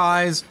mood,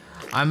 guys.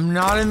 I'm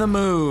not in the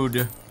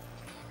mood.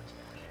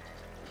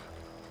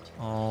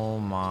 Oh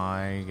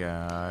my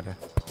god.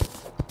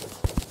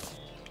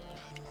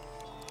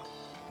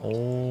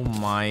 Oh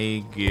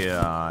my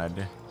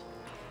god.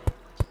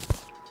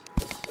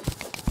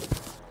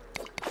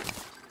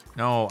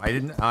 No, I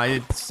didn't.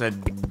 I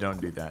said don't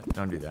do that.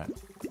 Don't do that.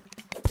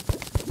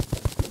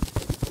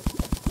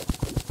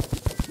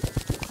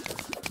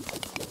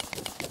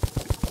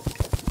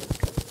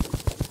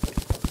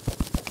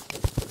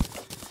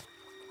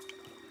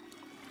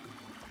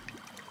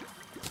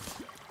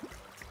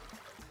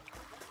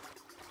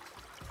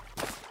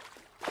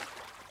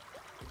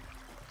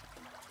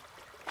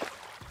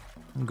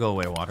 Go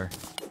away, water.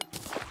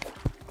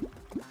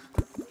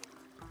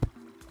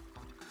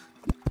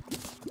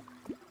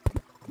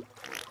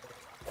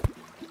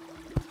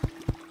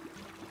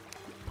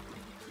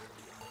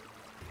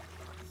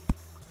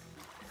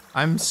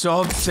 I'm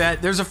so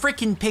upset. There's a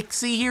freaking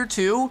pixie here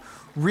too?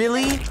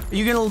 Really? Are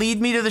you gonna lead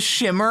me to the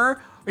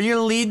shimmer? Are you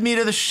gonna lead me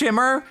to the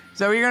shimmer? Is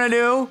that what you're gonna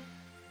do?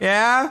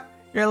 Yeah?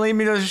 You're gonna lead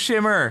me to the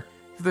shimmer.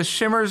 The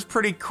shimmer's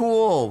pretty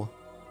cool.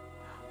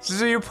 This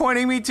is what you're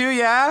pointing me to,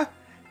 yeah?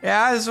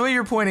 Yeah, this is what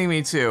you're pointing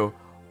me to.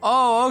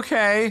 Oh,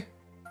 okay.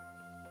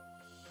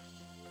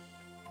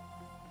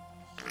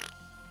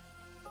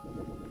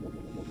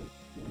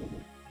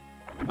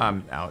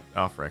 I'm out.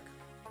 Oh, frick.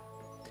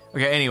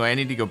 Okay, anyway, I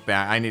need to go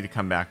back. I need to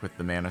come back with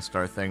the mana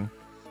star thing.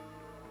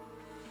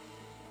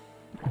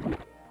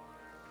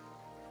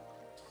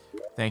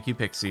 Thank you,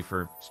 Pixie,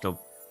 for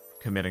still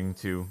committing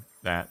to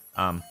that.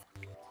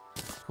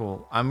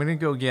 Cool. I'm gonna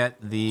go get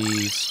the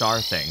star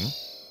thing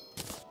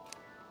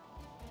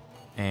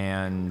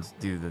and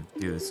do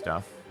the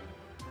stuff.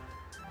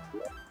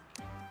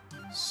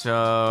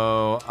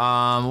 So,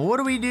 what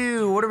do we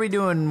do? What are we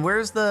doing?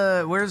 Where's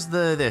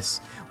the this?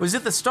 Was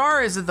it the star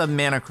or is it the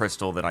mana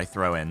crystal that I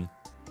throw in?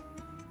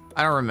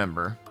 I don't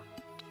remember.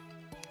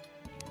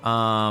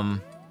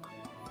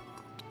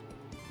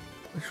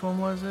 Which one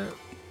was it?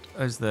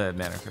 It was the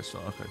mana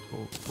crystal. Okay,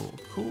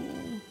 cool.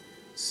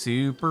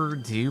 Super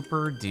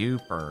duper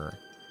duper.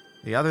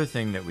 The other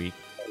thing that we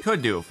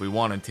could do if we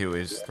wanted to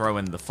is throw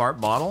in the fart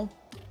bottle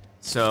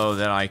so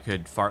that I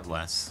could fart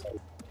less.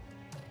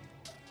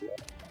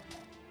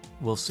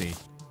 We'll see.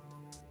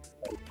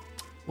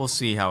 We'll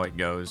see how it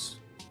goes.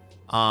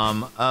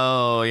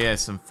 Oh yeah,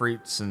 some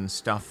fruits and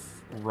stuff.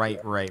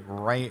 Right.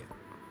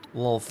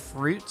 Little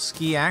fruit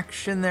ski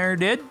action there,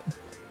 dude.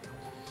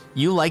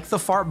 You like the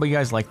fart, but you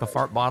guys like the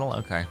fart bottle?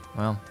 Okay,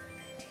 well,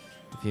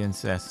 if you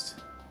insist.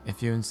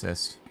 If you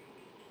insist.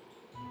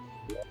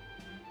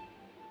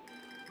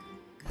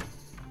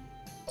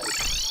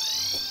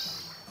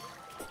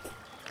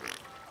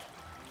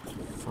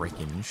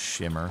 Freaking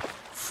shimmer.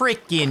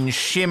 Freaking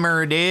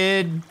shimmer,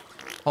 dude.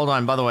 Hold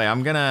on, by the way,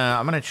 I'm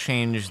gonna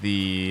change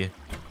the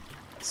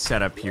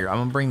setup here. I'm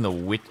gonna bring the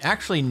witch.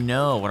 Actually,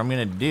 no, what I'm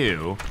gonna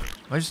do,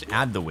 I'll just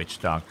add the witch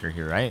doctor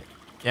here, right?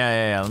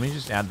 Yeah. Let me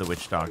just add the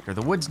witch doctor.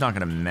 The wood's not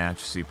gonna match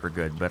super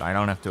good, but I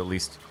don't have to at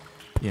least,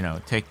 you know,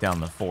 take down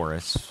the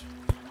forest.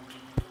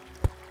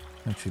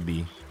 That should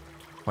be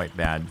quite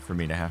bad for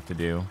me to have to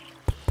do.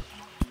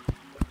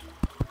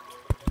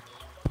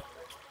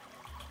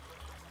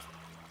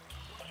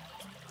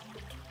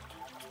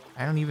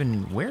 I don't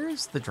even... Where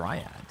is the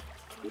dryad?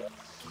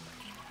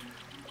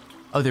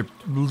 Oh, they're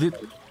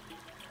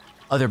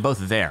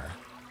both there.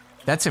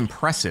 That's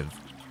impressive.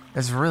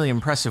 That's really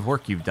impressive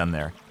work you've done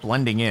there.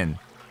 Blending in.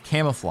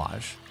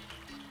 Camouflage.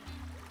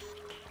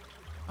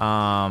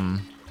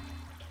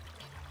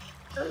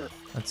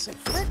 Let's see.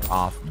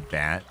 Off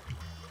bat.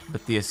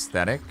 But the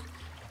aesthetic.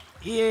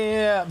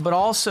 Yeah, but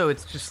also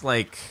it's just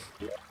like...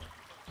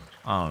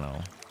 I don't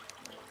know.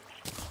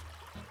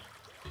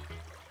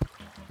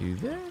 Do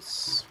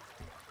this.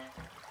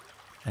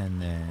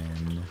 And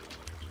then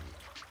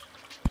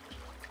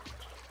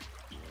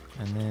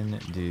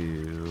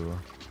do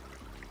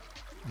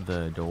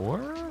the door.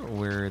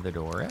 Where the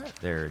door at?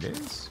 There it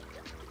is.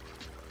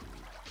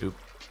 Oop.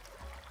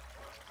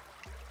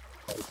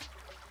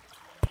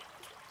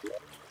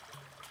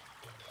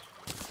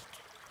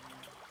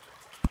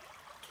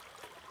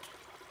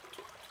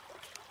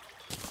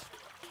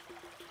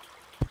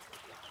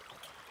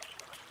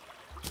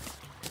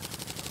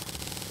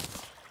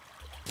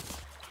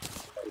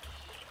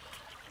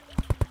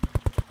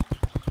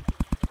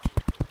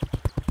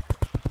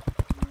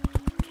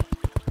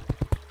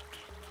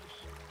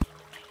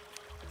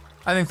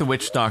 I think the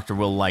witch doctor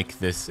will like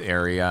this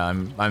area.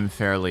 I'm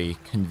fairly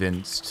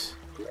convinced.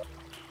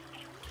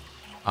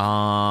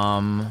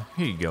 Here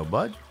you go,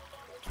 bud.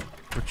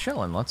 We're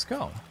chilling. Let's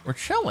go. We're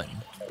chilling.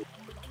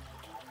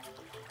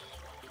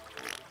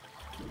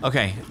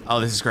 Okay. Oh,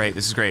 this is great.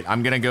 This is great.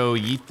 I'm gonna go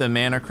yeet the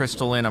mana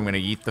crystal in. I'm gonna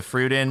yeet the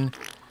fruit in,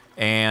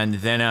 and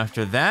then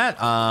after that,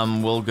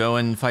 we'll go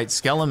and fight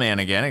Skeleman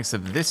again.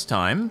 Except this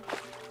time,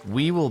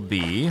 we will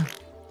be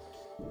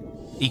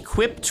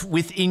equipped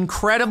with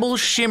incredible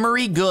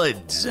shimmery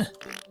goods.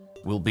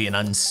 We'll be an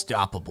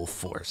unstoppable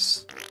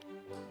force.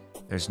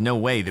 There's no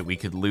way that we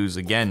could lose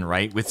again,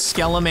 right? With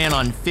Skeleman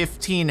on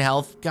 15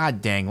 health.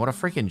 God dang, what a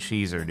freaking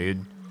cheeser,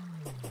 dude.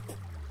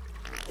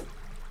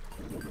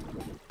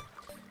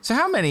 So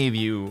how many of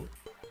you,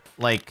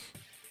 like,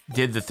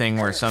 did the thing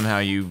where somehow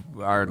you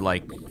are,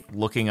 like,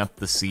 looking up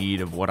the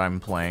seed of what I'm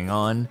playing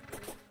on?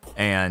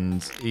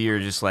 And you're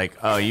just like,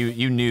 oh,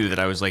 you knew that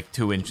I was like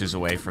 2 inches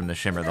away from the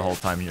shimmer the whole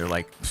time. And you're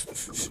like,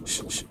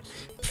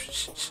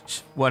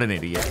 what an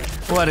idiot.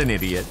 What an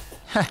idiot.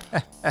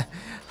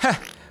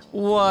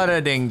 What a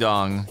ding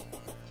dong.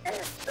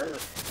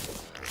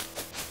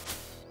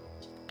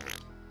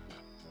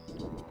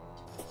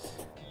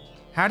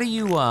 How do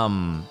you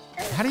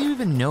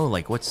even know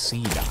like what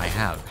seed I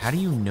have? How do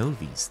you know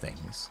these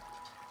things?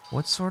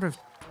 What sort of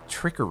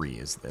trickery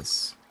is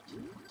this?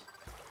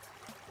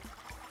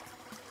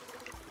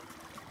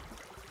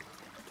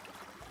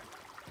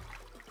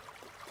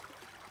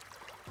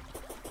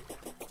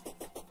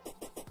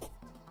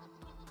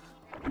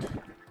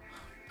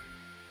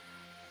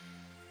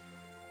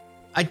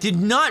 I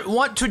did not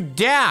want to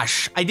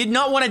dash. I did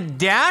not want to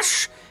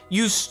dash.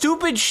 You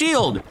stupid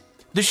shield.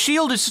 The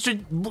shield is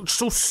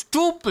so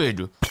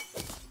stupid.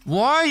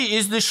 Why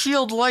is the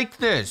shield like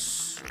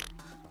this?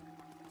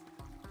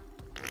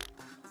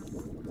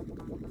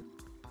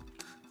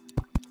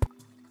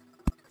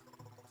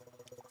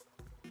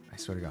 I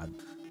swear to God.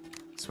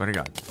 I swear to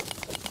God.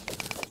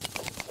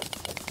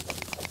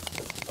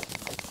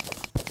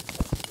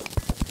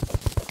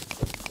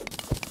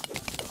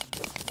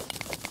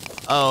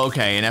 Oh,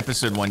 okay. In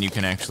episode 1, you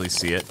can actually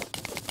see it.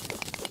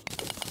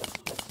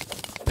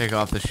 Take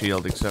off the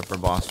shield except for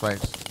boss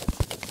fights.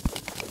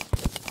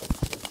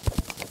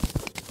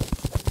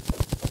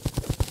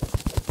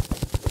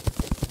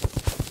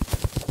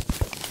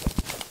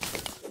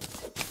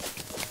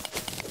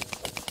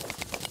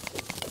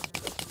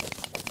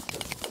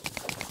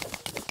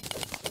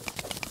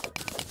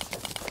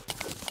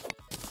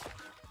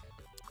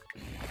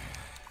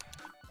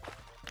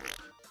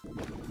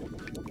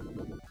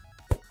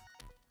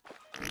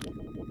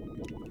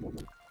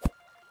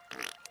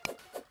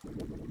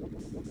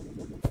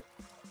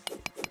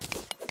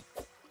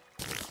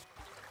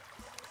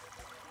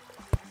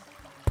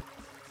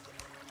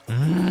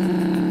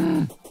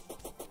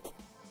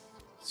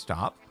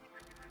 Stop.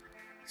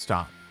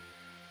 Stop.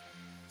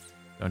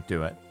 Don't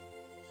do it.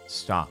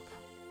 Stop.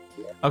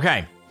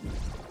 Okay.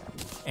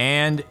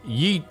 And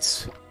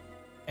yeet.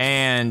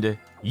 And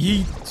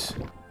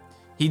yeet.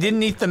 He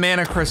didn't eat the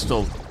mana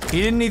crystal.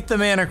 He didn't eat the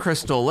mana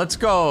crystal. Let's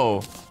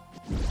go.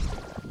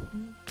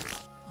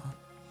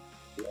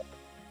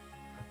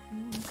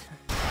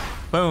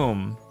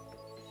 Boom.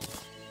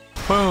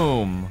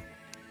 Boom.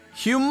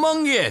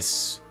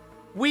 Humongous.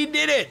 We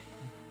did it.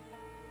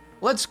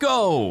 Let's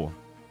go.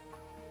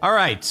 All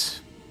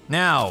right.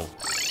 Now,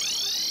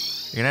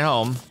 get it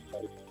home.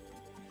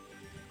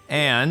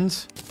 And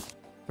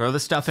throw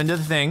the stuff into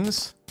the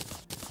things.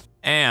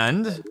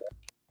 And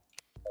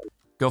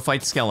go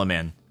fight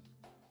Skeleman.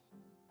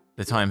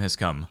 The time has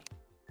come.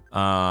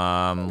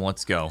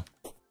 Let's go.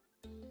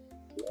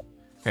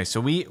 Okay, so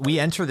we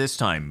enter this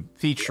time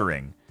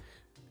featuring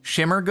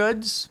shimmer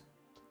goods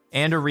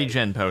and a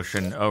regen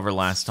potion over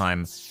last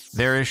time.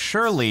 There is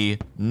surely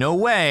no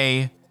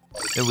way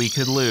that we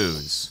could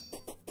lose.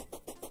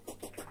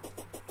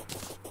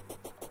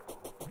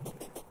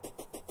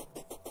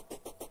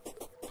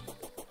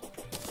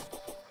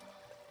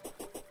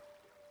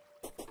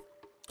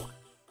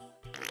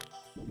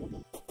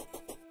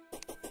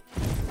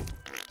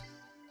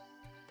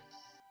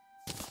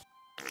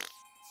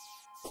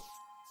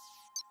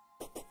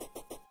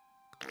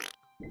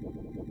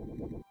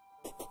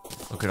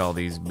 Look at all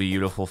these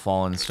beautiful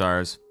fallen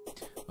stars.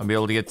 I'll be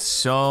able to get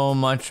so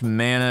much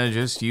mana,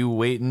 just you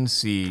wait and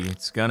see.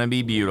 It's gonna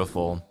be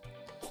beautiful.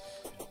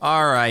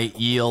 Alright,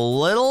 you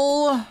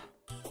little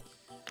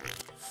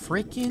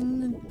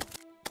freaking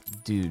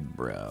dude,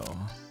 bro.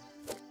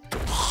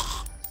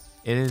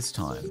 It is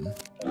time.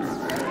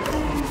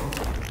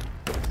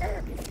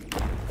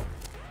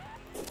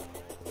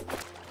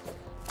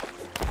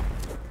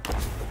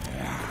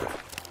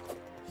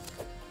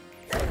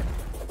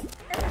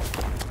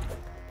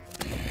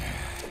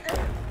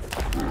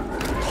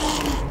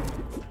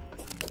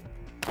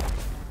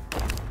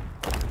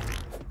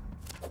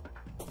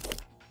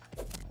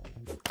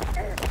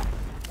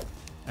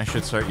 I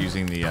should start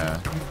using the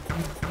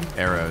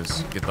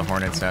arrows. Get the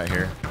hornets out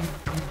here.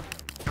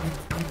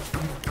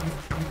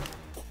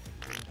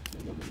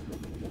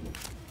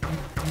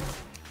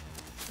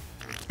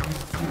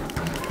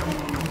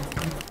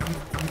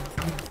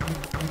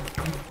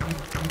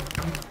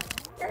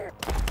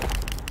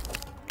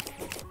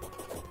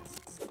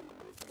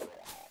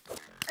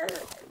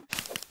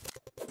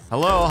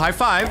 Hello, high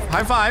five,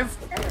 high five.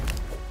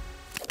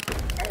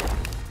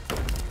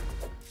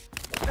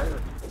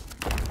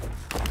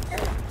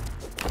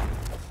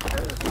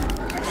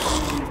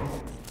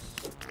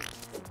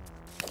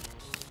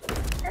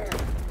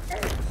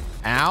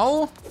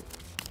 Ow.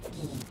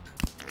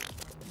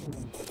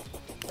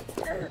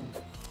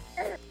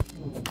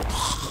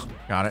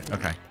 Got it,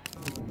 okay.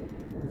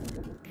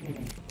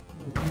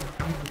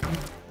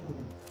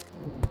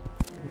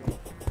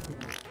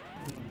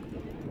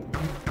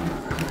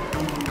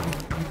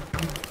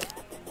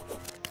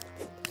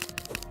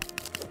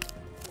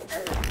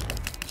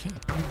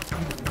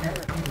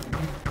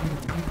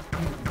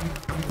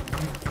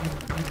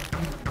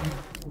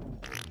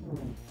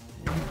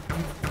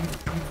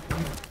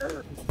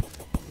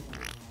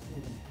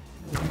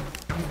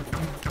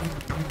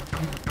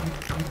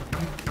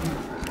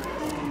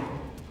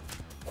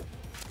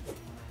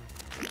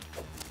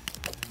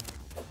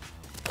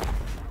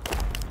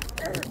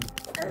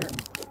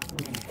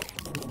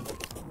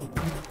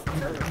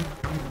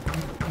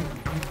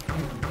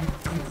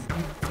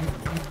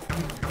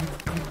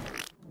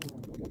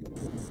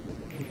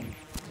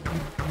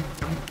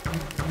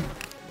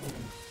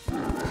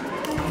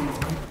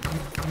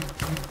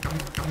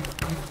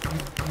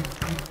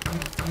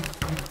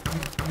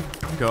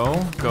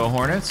 Go. Go,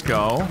 Hornets.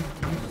 Go.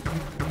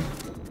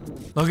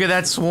 Look at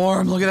that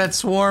swarm. Look at that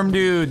swarm,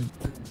 dude.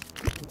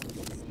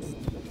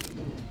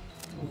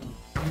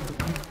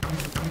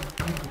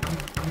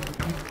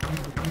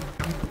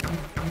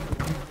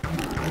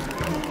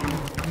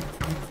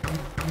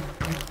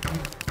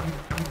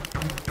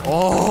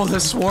 Oh, the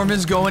swarm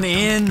is going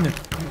in.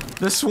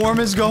 The swarm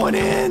is going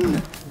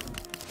in.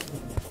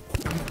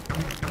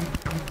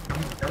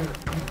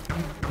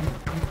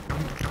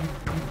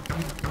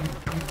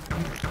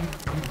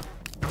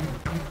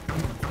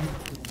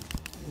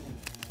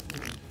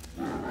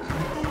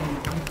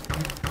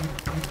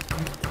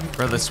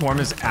 Bro, the swarm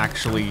is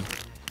actually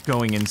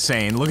going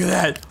insane. Look at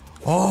that.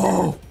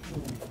 Oh.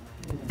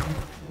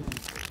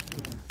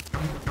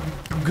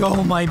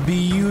 Go, my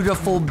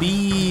beautiful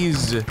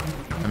bees.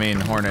 I mean,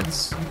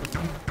 hornets.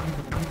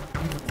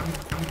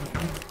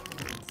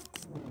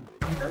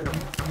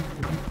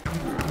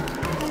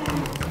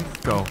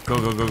 Go, go,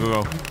 go, go,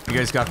 go, go. You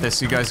guys got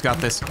this, you guys got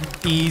this.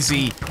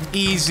 Easy,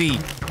 easy,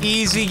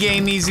 easy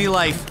game, easy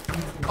life.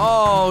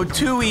 Oh,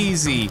 too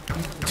easy,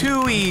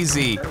 too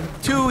easy,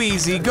 too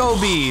easy. Go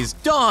bees,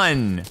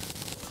 done.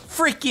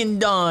 Freaking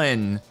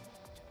done.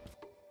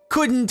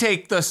 Couldn't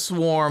take the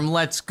swarm,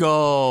 let's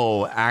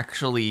go.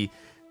 Actually,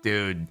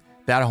 dude,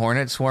 that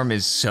hornet swarm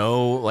is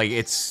so, like,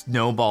 it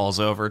snowballs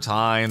over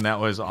time. That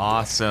was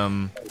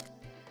awesome.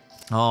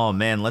 Oh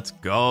man, let's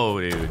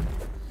go, dude.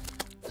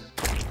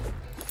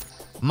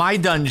 My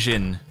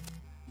dungeon.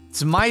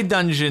 It's my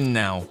dungeon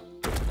now.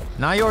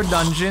 Not your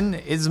dungeon,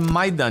 it's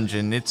my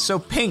dungeon. It's so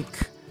pink.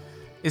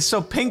 It's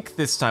so pink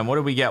this time. What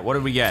do we get? What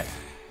do we get?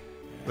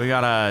 We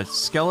got a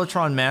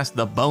Skeletron mask,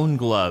 the bone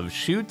glove.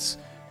 Shoots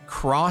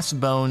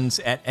crossbones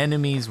at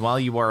enemies while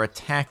you are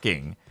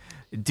attacking.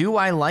 Do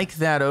I like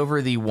that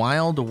over the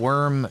wild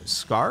worm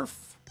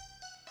scarf?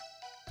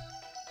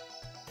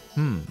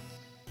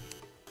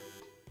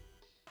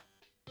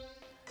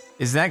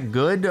 Is that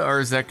good or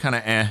is that kind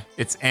of eh?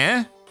 It's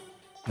eh?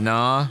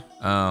 Nah.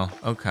 Oh,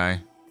 okay.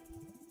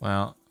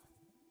 Well.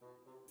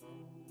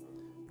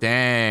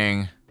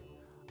 Dang.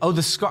 Oh,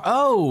 the scar.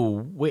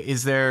 Oh, wait,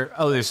 is there?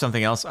 Oh, there's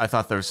something else. I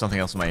thought there was something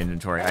else in my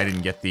inventory. I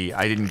didn't get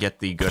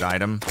the good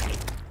item.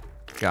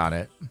 Got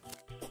it.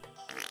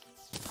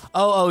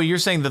 Oh, you're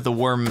saying that the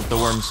worm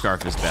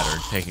scarf is better,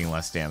 taking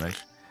less damage.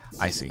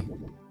 I see.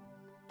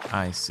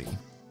 I see.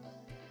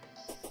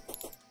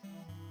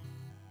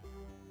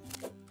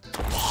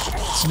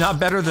 It's not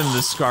better than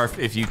the scarf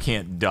if you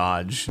can't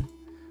dodge.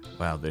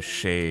 Wow, the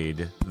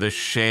shade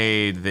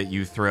that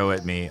you throw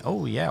at me.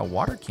 Oh yeah,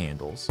 water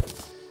candles.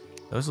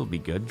 Those will be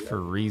good for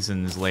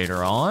reasons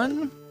later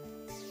on.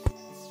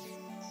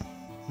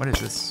 What is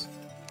this?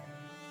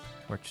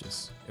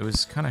 Torches. It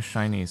was kind of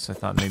shiny, so I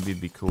thought maybe it'd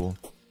be cool.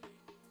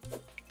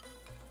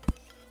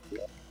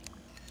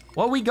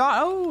 What we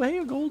got? Oh, hey,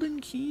 a golden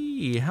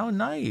key. How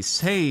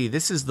nice. Hey,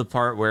 this is the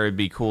part where it'd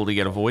be cool to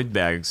get a void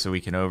bag so we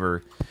can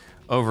over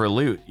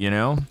loot, you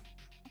know?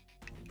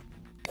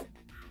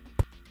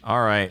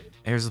 All right,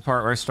 here's the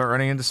part where I start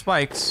running into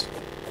spikes.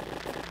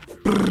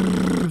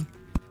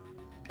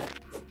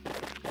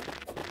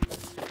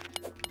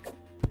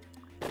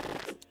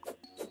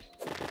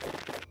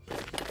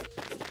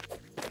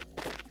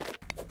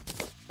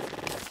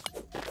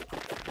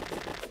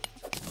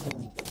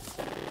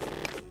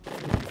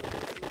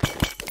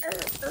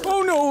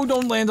 Oh no,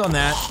 don't land on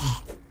that.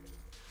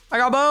 I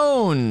got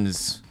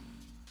bones.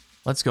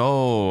 Let's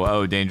go.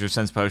 Oh, danger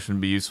sense potion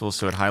would be useful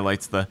so it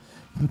highlights the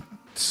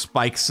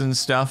spikes and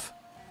stuff.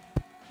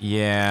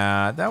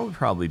 Yeah, that would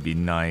probably be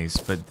nice,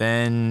 but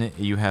then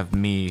you have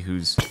me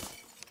who's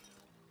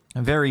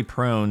very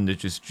prone to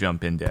just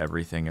jump into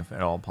everything if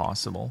at all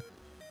possible.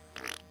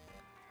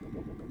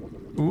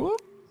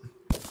 Whoop.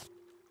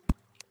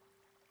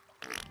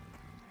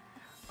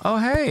 Oh,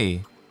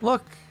 hey,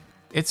 look,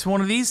 it's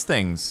one of these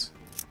things.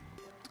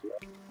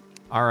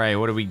 All right,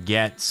 what do we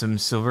get? Some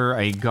silver,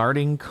 a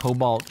guarding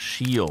cobalt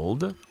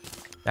shield.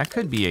 That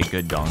could be a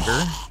good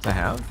donger to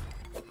have.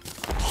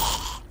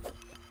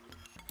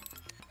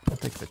 I'll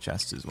take the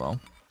chest as well.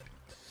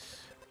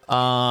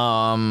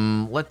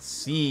 Let's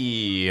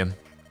see.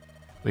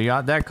 We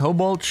got that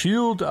cobalt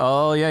shield.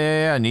 Oh,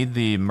 yeah. Need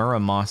the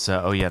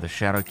Muramasa. Oh, yeah, the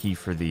shadow key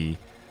for the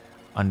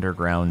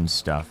underground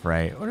stuff,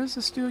 right? What does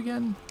this do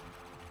again?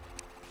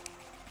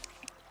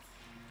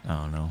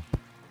 Oh, no.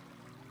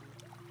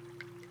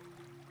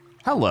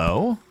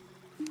 Hello.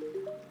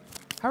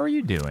 How are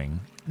you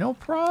doing? No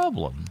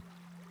problem.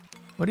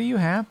 What are you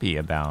happy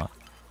about?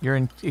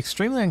 You're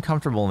extremely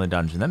uncomfortable in the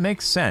dungeon. That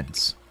makes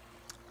sense.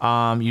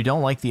 You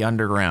don't like the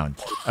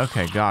underground.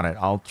 Okay, got it.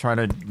 I'll try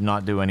to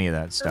not do any of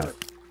that stuff.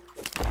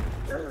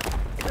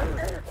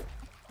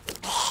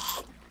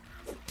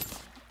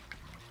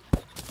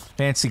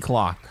 Fancy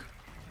clock.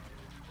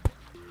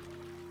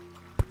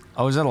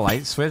 Oh, is that a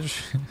light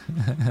switch?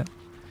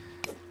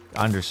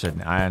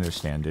 Understood. I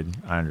understand, dude.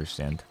 I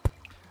understand.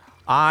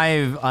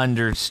 I've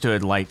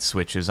understood light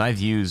switches. I've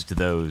used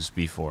those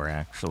before,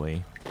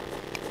 actually.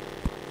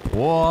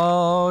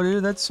 Whoa,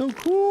 dude, that's so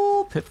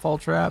cool. Pitfall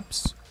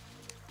traps.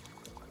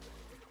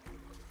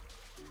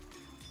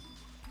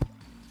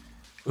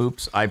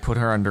 Oops, I put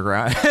her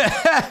underground.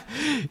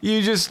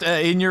 You just,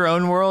 in your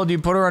own world, you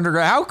put her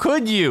underground. How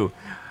could you?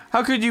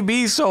 How could you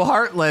be so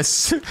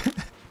heartless?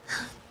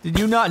 Did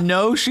you not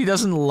know she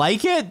doesn't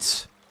like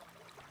it?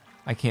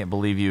 I can't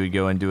believe you would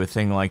go and do a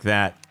thing like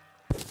that.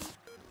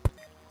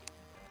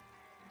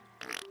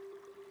 Do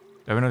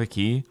I have another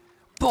key?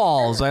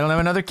 Balls, I don't have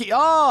another key.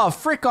 Oh,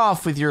 frick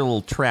off with your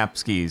little trap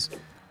skis.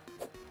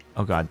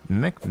 Oh god,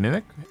 mimic,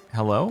 mimic,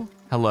 hello,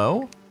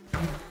 hello?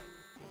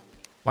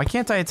 Why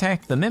can't I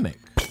attack the mimic?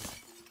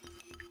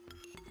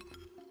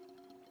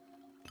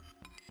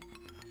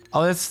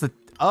 Oh,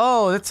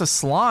 that's a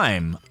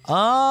slime.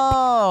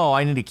 Oh,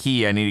 I need a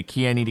key, I need a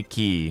key, I need a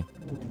key.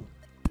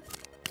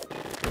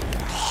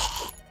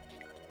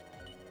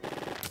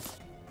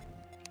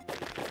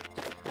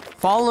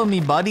 Follow me,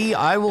 buddy.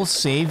 I will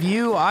save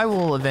you. I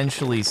will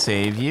eventually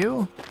save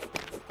you.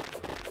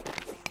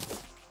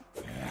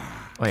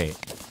 Wait.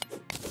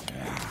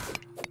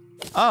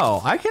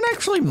 Oh, I can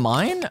actually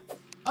mine?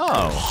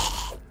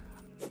 Oh.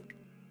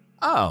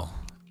 Oh,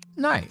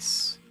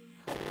 nice.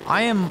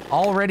 I am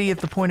already at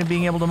the point of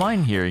being able to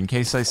mine here in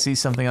case I see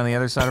something on the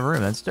other side of the room.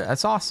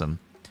 That's awesome.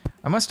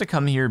 I must have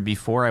come here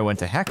before I went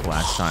to heck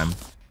last time.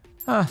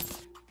 Huh.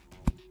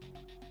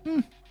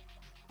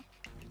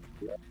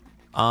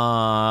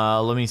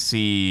 Let me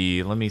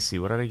see. Let me see.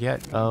 What did I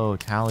get? Oh,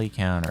 tally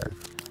counter.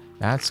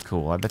 That's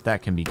cool. I bet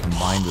that can be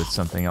combined with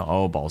something else.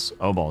 Oh, balls.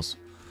 Oh, balls.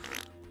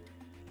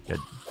 Good.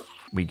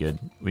 We good.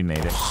 We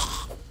made it.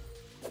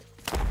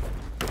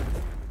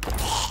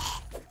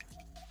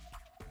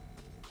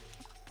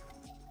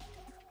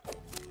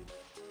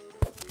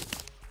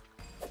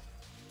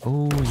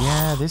 Oh,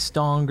 yeah, this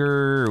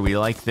donger. We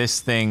like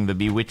this thing, the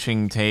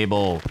bewitching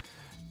table.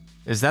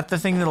 Is that the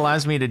thing that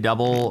allows me to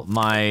double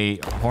my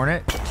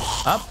hornet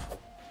up?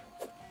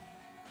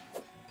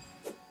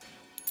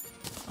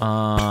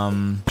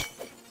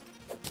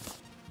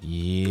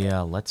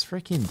 Yeah, let's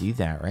freaking do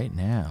that right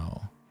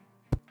now.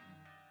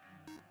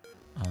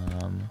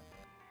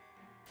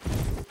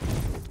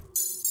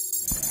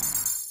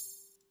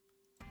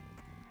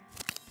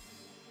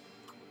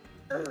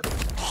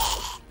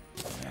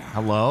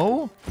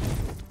 Hello?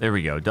 There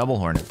we go, double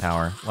hornet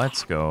power.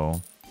 Let's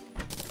go.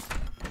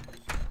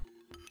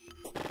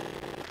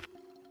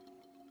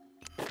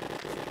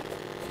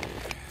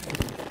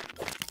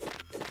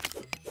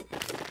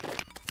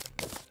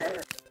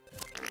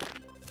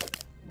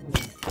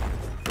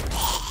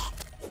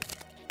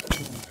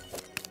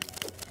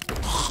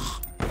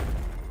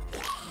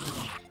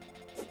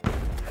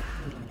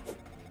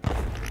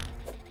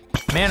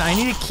 Man, I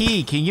need a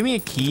key. Can you give me a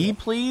key,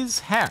 please?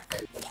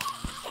 Heck.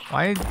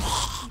 Why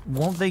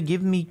won't they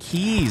give me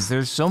keys?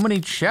 There's so many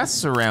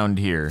chests around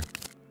here.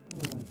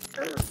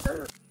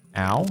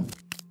 Ow.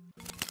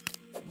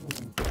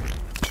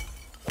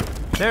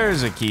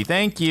 There's a key,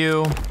 thank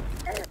you.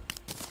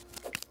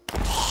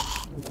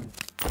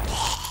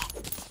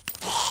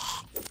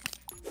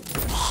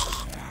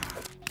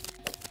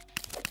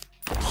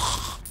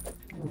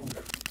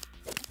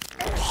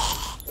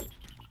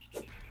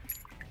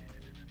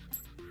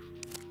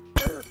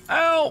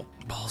 Ow!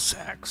 Ball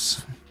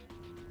sacks.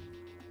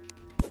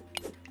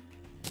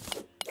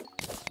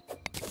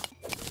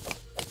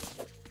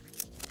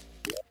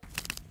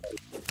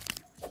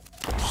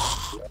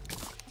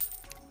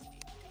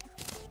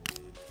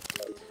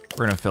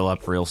 We're gonna fill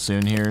up real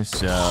soon here,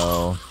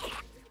 so...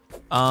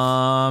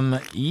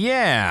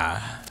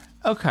 yeah.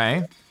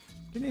 Okay.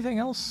 Anything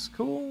else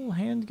cool?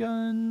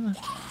 Handgun.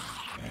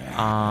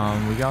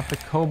 We got the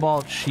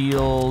cobalt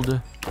shield.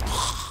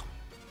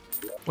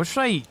 What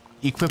should I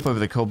equip over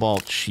the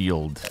cobalt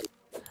shield?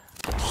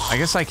 I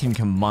guess I can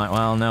combine...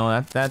 Well,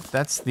 no,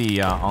 that's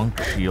the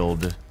Ankh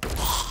shield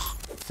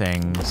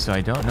thing, so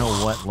I don't know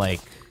what, like...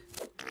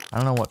 I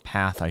don't know what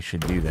path I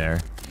should do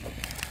there.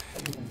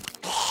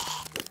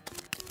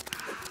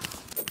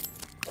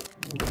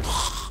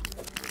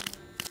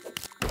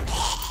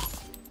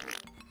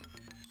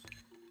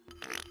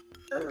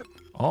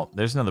 Oh,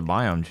 there's another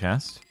biome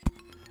chest.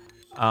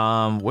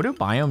 What do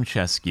biome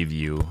chests give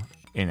you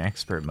in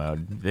expert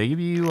mode? Do they give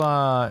you,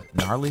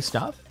 gnarly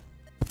stuff?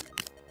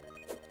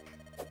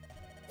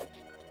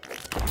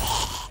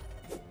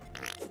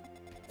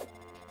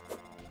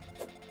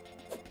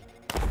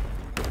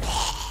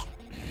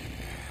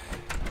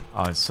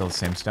 Oh, it's still the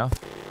same stuff?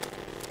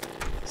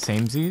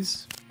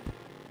 Samesies?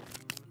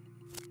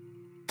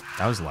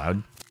 That was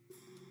loud.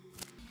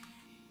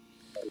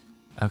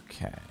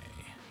 Okay.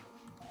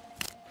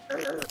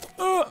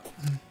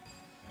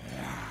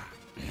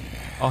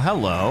 Oh,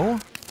 hello.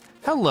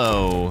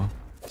 Hello,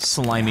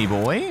 slimy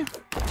boy.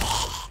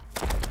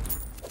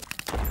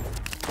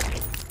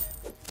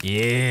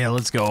 Yeah,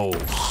 let's go.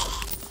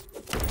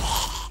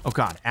 Oh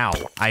god, ow.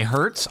 I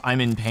hurt?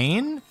 I'm in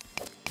pain?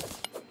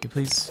 Can you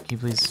please,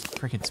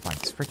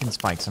 frickin'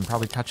 spikes. I'm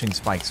probably touching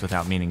spikes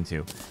without meaning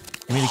to.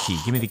 Give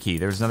me the key,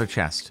 there's another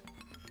chest.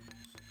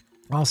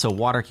 Also,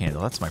 water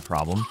candle, that's my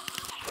problem.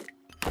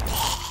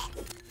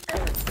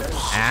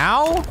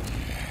 Ow!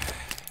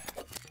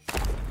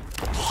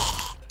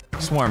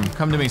 Swarm,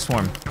 come to me,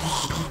 Swarm.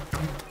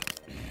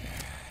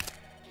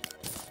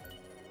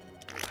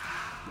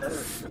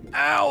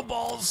 Ow,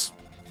 balls.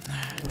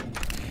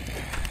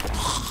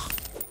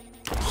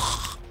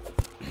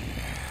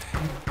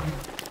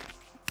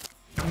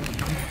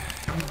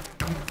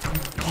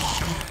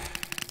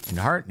 Need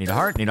a heart, need a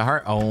heart, need a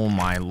heart. Oh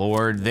my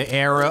lord, the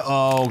arrow.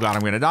 Oh god,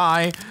 I'm gonna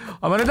die.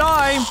 I'm gonna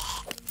die.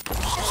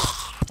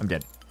 I'm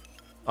dead.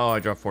 Oh, I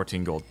dropped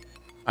 14 gold.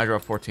 I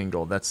dropped 14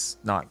 gold. That's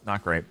not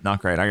great.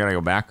 Not great. I gotta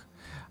go back.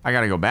 I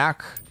gotta go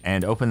back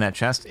and open that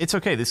chest. It's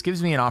okay. This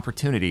gives me an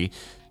opportunity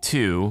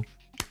to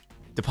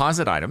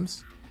deposit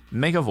items,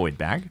 make a void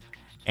bag,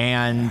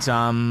 and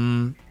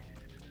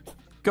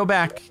go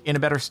back in a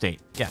better state.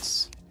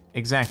 Yes,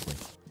 exactly.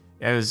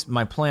 It was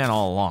my plan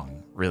all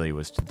along, really,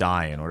 was to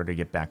die in order to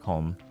get back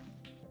home.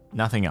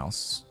 Nothing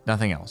else.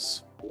 Nothing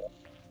else.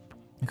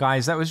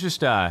 Guys, that was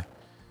just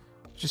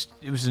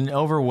it was an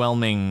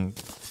overwhelming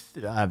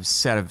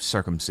set of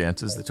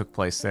circumstances that took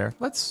place there.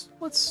 Let's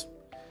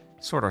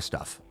sort our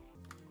stuff.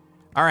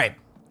 All right,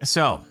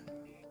 so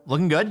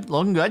looking good,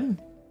 looking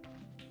good.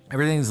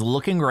 Everything's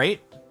looking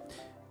great.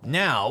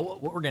 Now,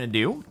 what we're gonna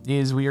do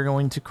is we are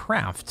going to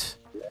craft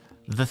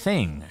the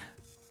thing,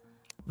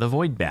 the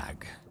void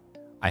bag.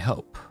 I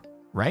hope,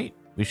 right?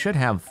 We should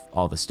have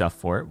all the stuff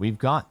for it. We've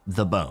got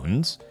the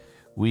bones.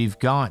 We've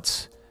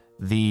got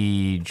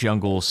the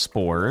jungle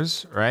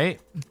spores,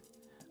 right?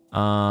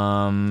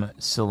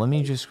 So let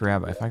me just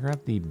grab, if I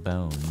grab the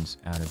bones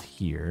out of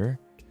here,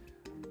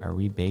 are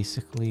we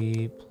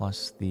basically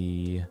plus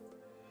the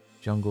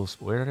jungle,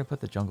 where did I put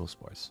the jungle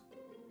spores?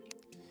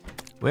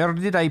 Where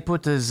did I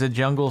put the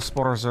jungle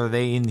spores? Are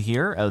they in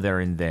here? Oh, they're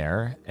in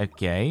there.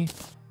 Okay.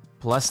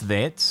 Plus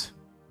that.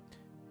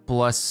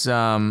 Plus,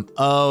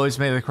 oh, it's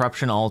made of the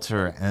corruption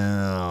altar.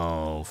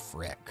 Oh,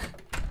 frick.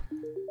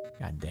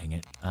 God dang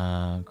it.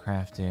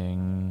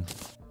 Crafting.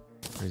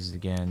 Where's it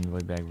again?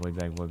 Void bag, void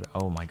bag, void bag.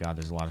 Oh my god,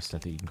 there's a lot of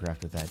stuff that you can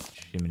craft with that.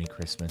 Jiminy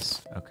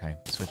Christmas. Okay,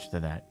 switch to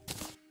that.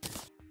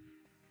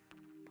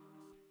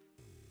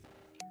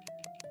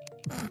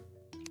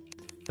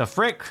 The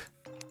frick?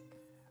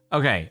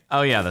 Okay.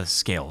 Oh yeah, the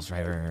scales.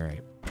 Right.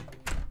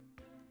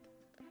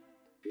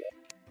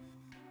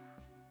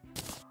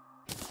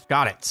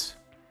 Got it.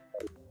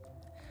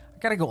 I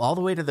gotta go all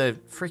the way to the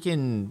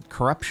freaking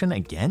corruption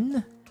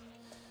again?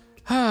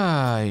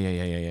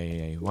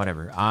 Yeah.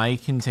 Whatever. I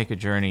can take a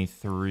journey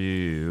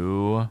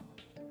through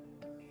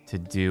to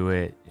do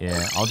it.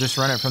 Yeah, I'll just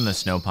run it from the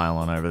snow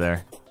pylon over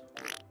there.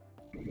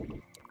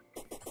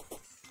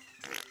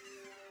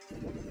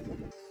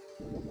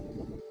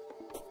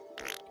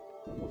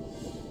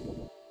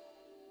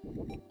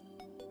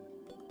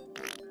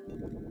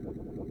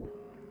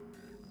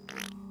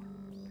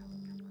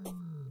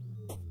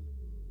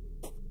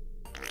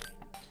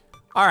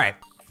 All right.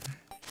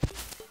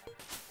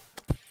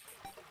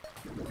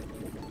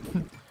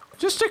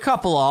 Just a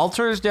couple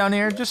altars down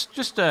here.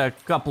 Just a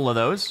couple of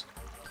those.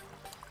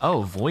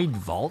 Oh, Void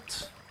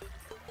Vault.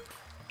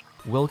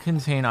 Will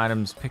contain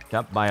items picked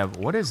up by a...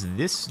 What does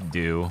this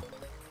do?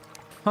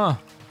 Huh.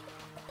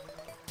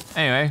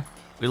 Anyway,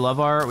 we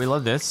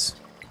love this.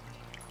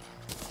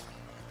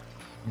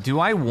 Do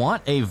I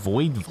want a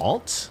Void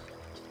Vault?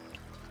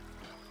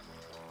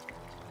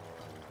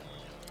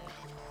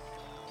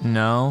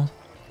 No.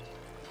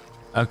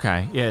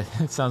 Okay, yeah,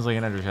 it sounds like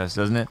an ender chest,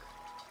 doesn't it?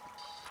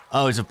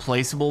 Oh, it's a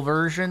placeable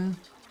version?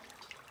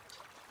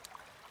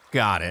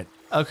 Got it.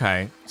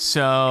 Okay,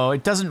 so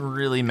it doesn't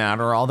really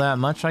matter all that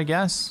much, I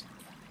guess.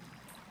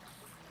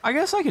 I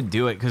guess I could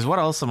do it, because what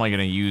else am I going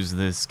to use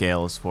the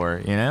scales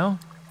for, you know?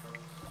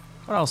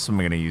 What else am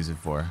I going to use it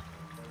for?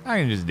 I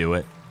can just do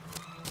it.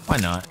 Why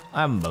not?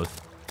 I have them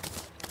both.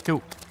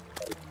 Cool.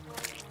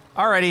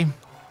 Alrighty.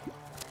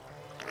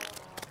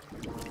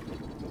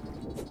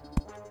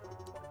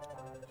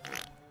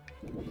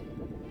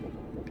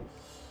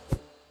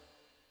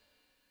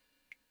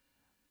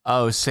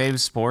 Oh, save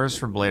spores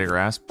for blade of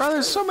grass. Bro,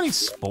 there's so many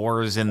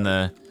spores in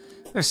the...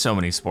 There's so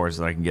many spores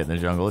that I can get in the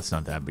jungle. It's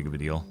not that big of a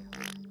deal.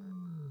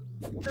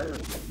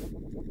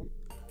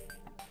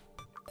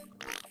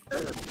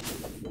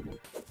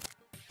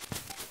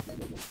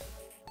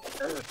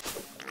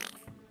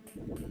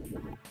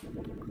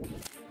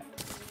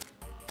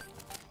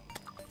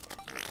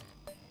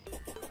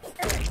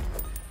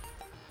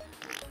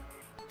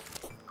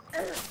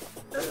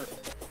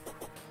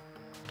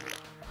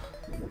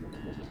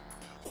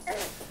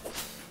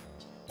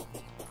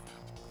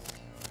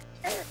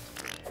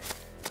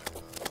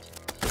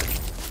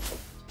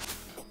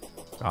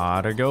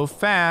 Gotta go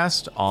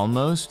fast.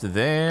 Almost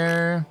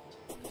there.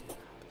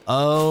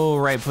 Oh,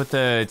 right. Put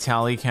the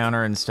tally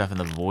counter and stuff in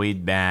the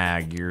void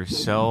bag. You're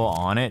so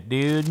on it,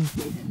 dude.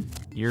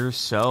 You're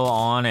so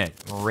on it.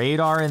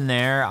 Radar in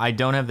there. I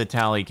don't have the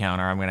tally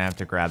counter. I'm gonna have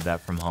to grab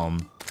that from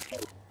home.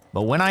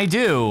 But when I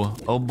do,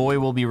 oh boy,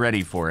 we'll be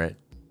ready for it.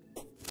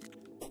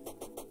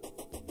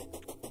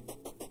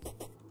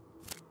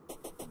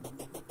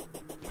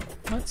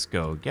 Let's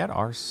go get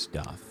our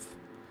stuff.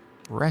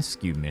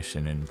 Rescue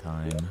mission in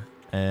time.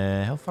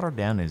 How far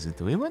down is it?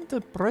 We went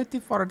pretty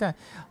far down.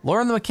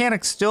 Lauren the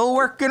mechanic's still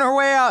working her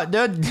way out,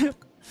 dude.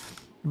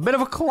 Bit of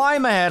a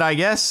climb ahead, I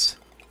guess.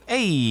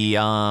 Hey,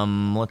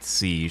 let's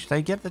see. Should I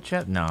get the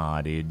chest?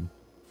 Nah, dude.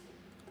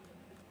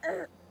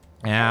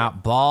 Yeah,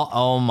 ball.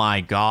 Oh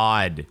my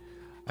god.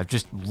 I've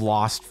just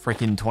lost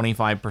freaking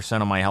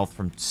 25% of my health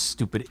from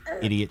stupid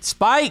idiot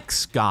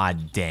spikes.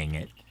 God dang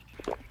it.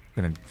 I'm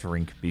gonna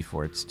drink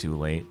before it's too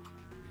late.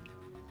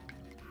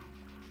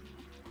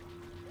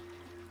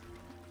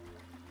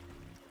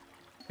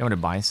 You want to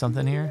buy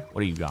something here?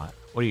 What do you got?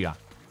 What do you got?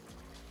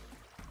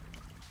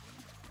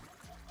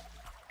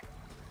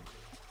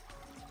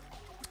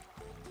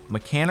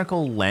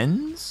 Mechanical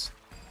lens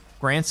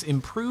grants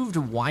improved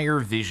wire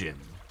vision.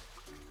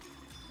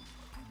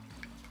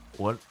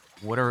 What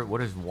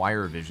is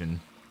wire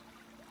vision?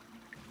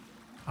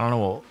 I don't know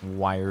what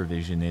wire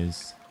vision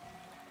is.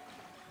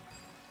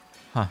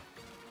 Huh.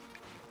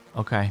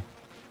 Okay.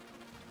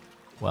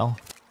 Well,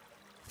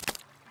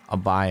 I'll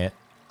buy it.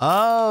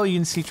 Oh, you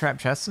can see trap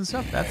chests and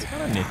stuff? That's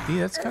kind of nifty.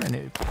 That's kind of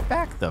nifty.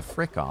 Back the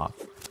frick off.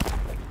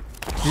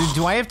 Dude,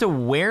 do I have to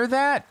wear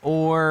that,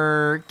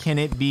 or can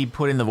it be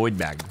put in the void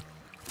bag?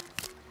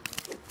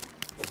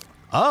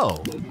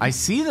 Oh, I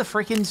see the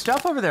freaking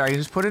stuff over there. I can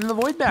just put it in the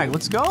void bag.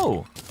 Let's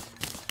go.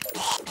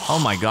 Oh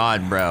my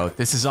god, bro.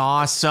 This is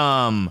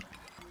awesome.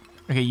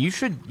 Okay, you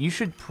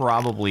should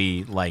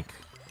probably, like...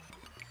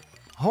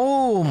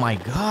 Oh my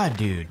god,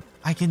 dude.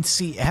 I can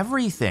see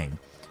everything.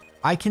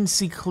 I can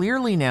see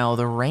clearly now.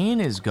 The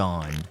rain is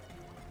gone.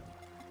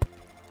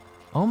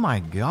 Oh my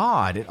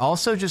god. It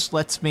also just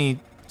lets me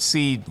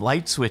see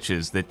light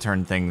switches that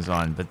turn things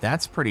on, but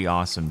that's pretty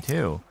awesome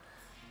too.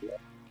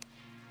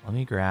 Let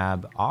me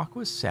grab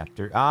Aqua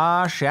Scepter.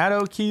 Ah,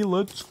 Shadow Key.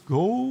 Let's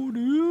go,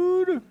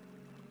 dude.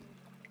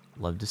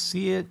 Love to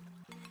see it.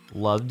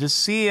 Love to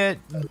see it.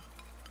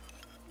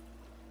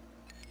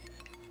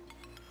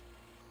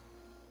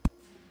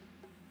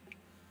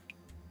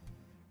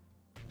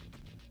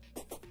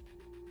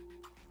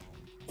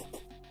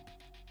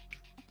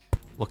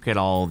 Look at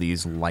all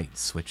these light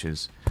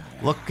switches.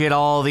 Look at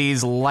all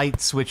these light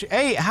switches.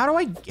 Hey, how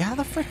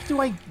the frick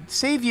do I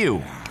save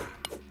you?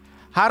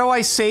 How do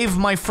I save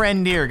my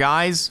friend here,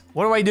 guys?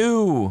 What do I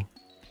do?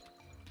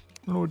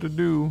 I don't know what to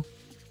do.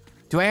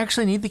 Do I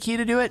actually need the key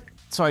to do it?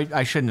 So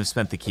I shouldn't have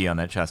spent the key on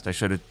that chest. I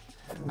should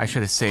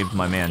have saved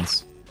my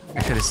mans.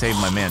 I should have saved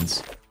my mans.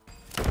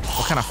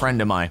 What kind of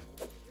friend am I?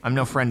 I'm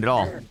no friend at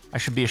all. I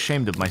should be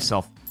ashamed of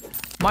myself.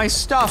 My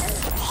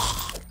stuff!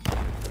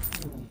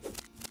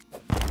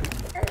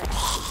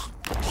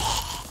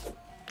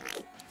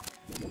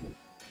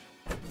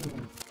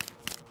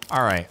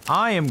 All right,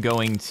 I am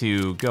going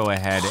to go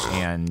ahead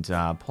and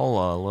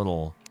pull a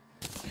little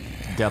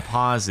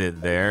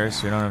deposit there,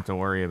 so you don't have to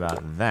worry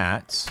about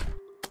that.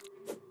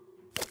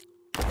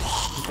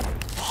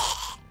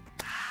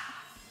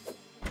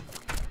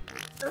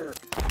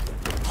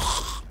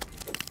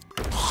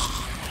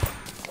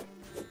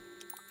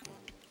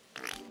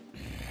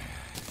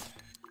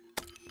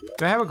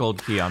 Do I have a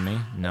gold key on me?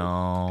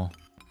 No.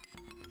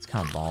 It's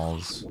kind of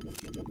balls.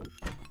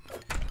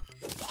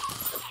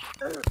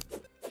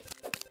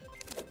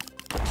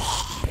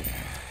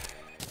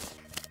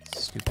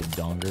 Stupid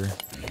donger.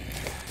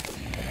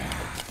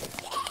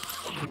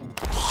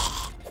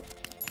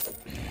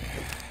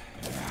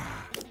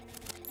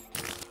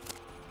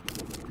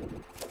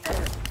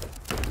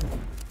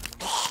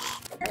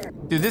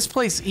 Dude, this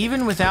place,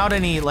 even without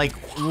any, like,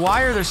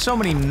 why are there so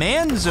many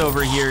mans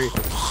over here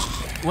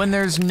when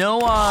there's no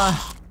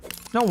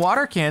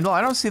water candle?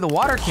 I don't see the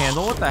water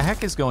candle. What the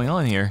heck is going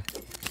on here?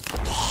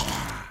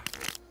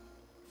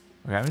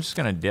 Okay, I'm just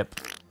gonna dip.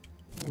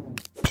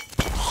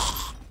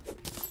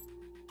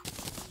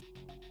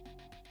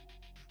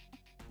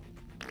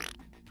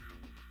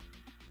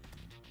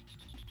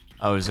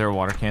 Oh, is there a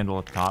water candle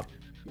at the top?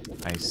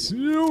 I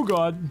see. Oh,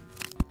 God.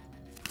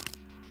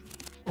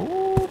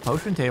 Oh,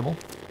 potion table.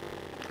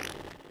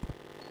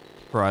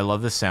 Bro, I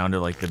love the sound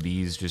of, like, the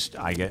bees just...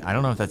 I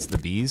don't know if that's the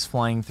bees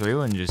flying through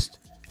and just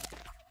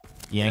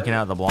yanking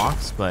out the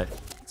blocks, but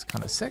it's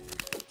kind of sick.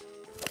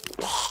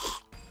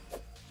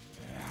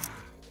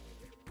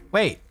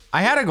 Wait,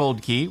 I had a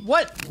gold key.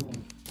 What?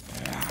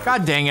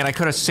 God dang it, I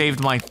could have saved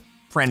my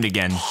friend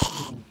again.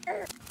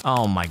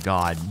 Oh, my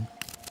God.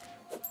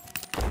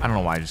 I don't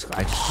know why I just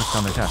clicked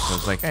on the chest. I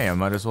was like, hey, I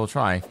might as well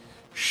try.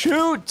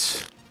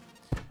 Shoot!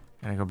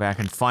 Gotta go back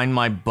and find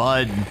my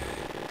bud.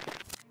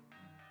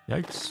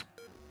 Yikes.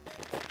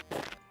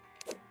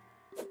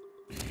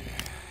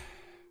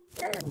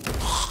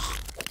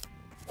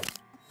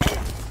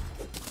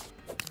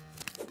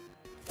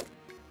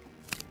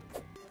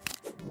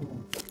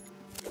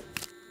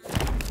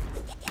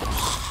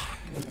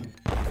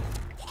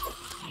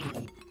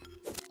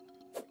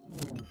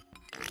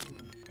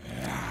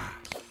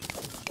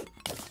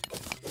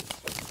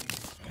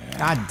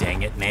 God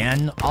dang it,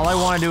 man. All I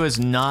want to do is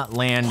not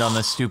land on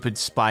the stupid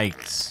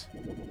spikes.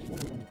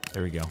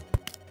 There we go.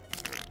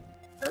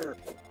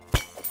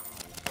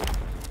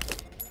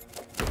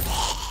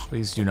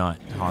 Please do not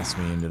toss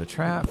me into the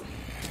trap.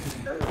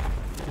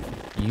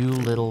 You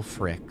little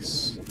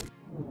fricks.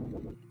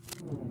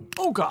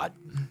 Oh, God.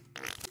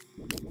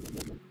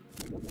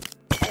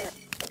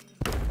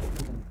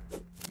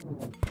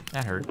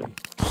 That hurt.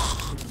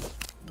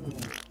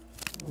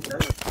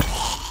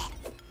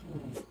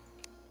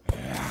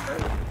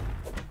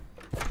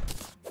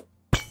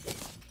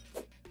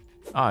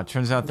 Oh, it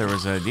turns out there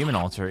was a demon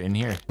altar in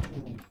here.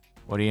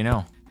 What do you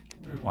know?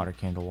 Water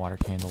candle, water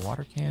candle,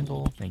 water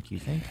candle. Thank you,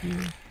 thank you.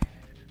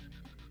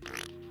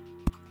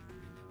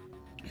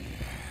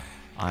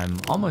 I'm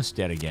almost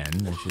dead again,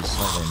 which is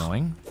slightly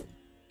annoying.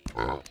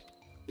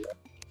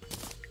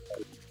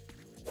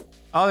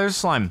 Oh, there's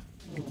slime.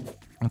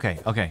 Okay,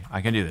 okay,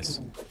 I can do this.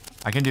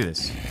 I can do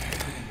this.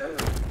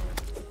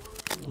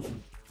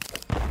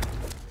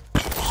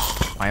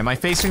 Why am I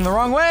facing the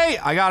wrong way?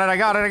 I got it, I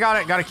got it, I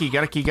got it. Got a key,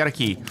 got a key, got a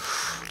key.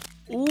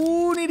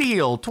 Ooh, need to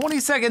heal. 20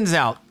 seconds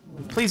out.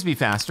 Please be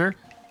faster.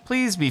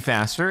 Please be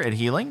faster at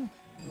healing.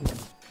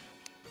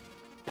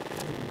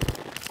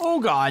 Oh,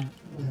 God.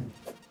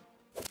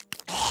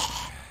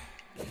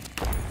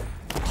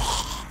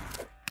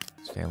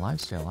 Stay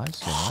alive, stay alive,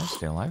 stay alive,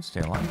 stay alive,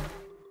 stay alive.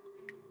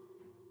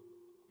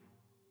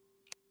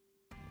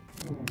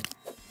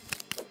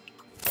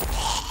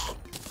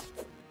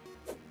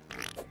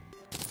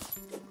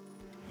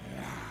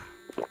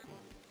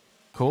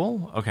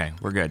 Cool. Okay,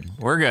 we're good.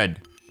 We're good.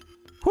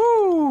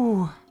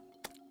 Whoo!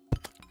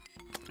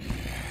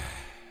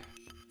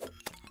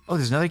 Oh,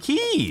 there's another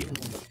key.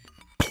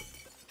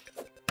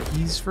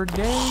 Keys for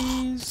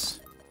days.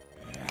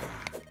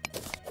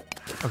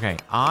 Okay,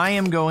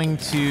 I'm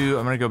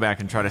gonna go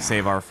back and try to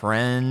save our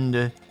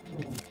friend.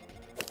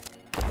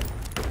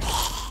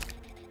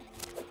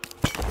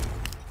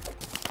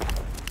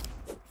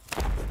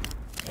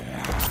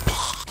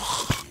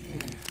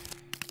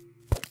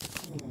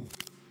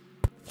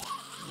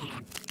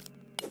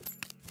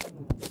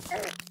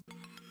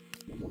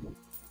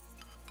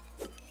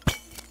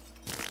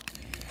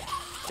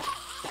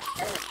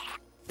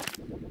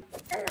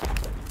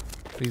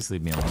 Please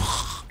leave me alone.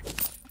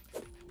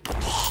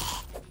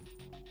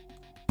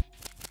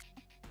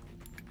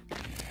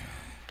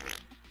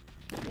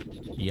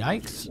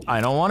 Yikes.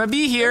 I don't want to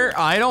be here.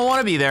 I don't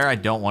want to be there. I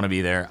don't want to be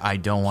there. I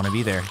don't want to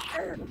be there.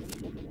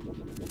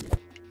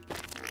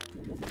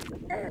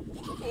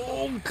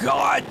 Oh,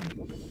 God.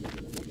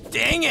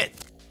 Dang it.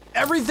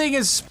 Everything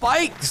is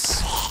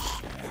spikes.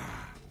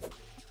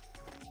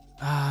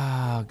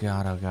 Oh,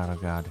 God. Oh, God. Oh,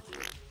 God.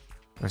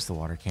 Where's the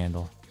water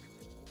candle?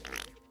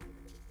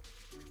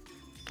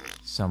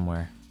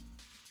 Somewhere.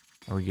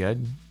 Are we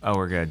good? Oh,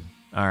 we're good.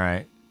 All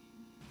right.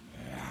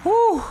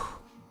 Whew.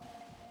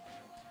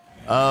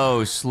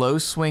 Oh, slow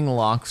swing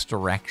locks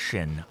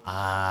direction.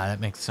 Ah, that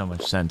makes so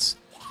much sense.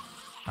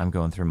 I'm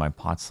going through my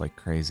pots like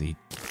crazy.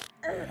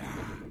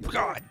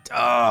 God.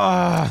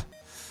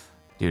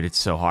 Dude, it's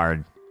so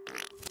hard.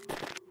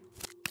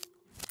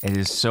 It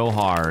is so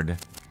hard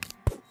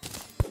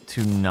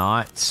to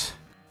not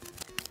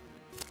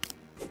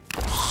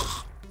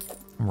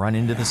run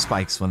into the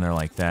spikes when they're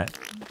like that.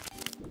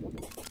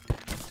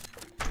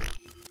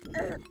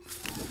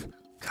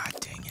 God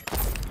dang it.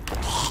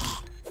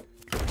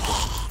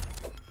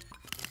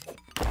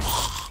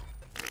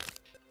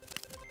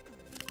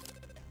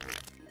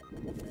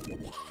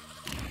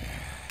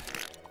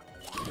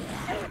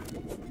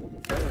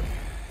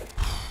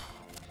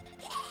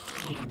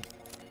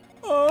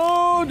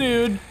 Oh,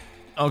 dude.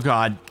 Oh,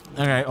 God.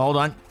 Okay, hold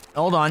on.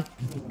 Hold on.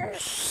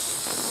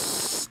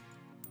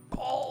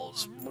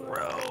 Balls,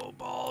 bro.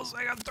 Balls.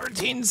 I got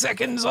 13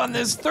 seconds on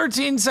this.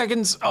 13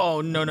 seconds.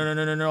 Oh, no, no, no,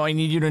 no, no, no. I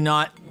need you to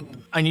not.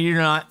 I need you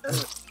to not.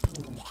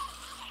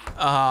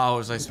 Oh, what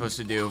was I supposed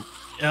to do?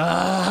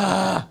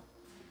 I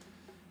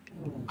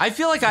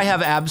feel like I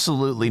have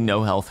absolutely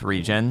no health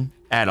regen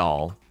at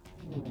all.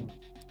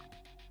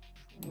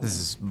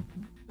 This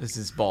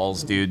is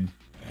balls, dude.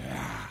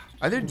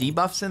 Are there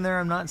debuffs in there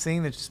I'm not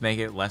seeing that just make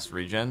it less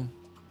regen?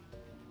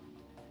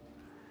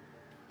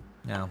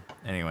 No.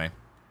 Anyway.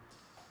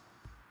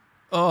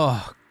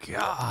 Oh,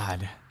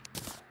 God.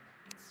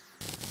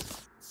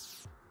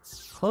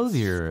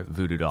 Clothier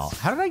voodoo doll.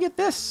 How did I get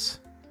this?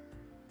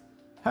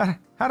 How did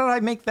I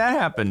make that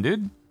happen,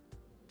 dude?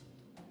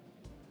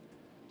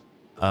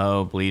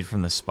 Oh, bleed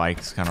from the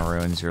spikes kind of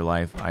ruins your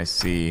life. I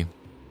see.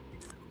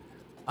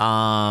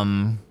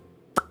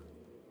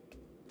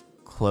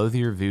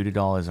 Clothier voodoo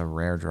doll is a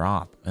rare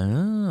drop.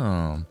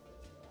 Oh.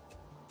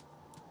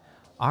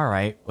 All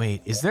right,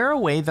 wait. Is there a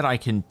way that I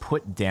can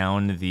put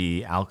down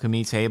the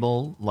alchemy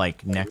table,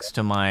 like, next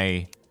to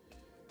my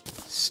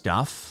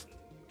stuff?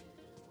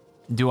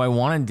 Do I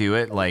want to do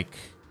it, like...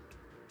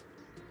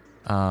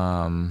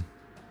 Oh,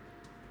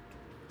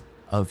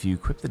 if you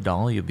equip the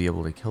doll, you'll be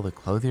able to kill the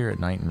clothier at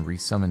night and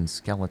resummon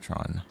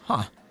Skeletron.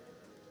 Huh.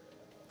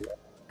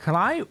 Could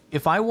I,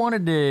 if I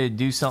wanted to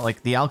do something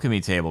like the alchemy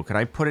table, could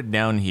I put it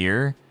down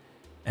here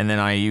and then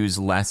I use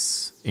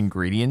less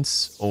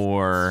ingredients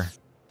or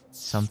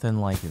something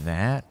like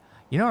that?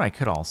 You know what I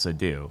could also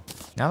do?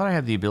 Now that I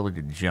have the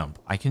ability to jump,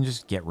 I can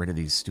just get rid of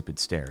these stupid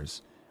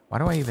stairs. Why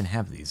do I even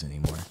have these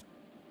anymore?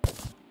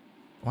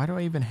 Why do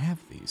I even have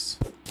these?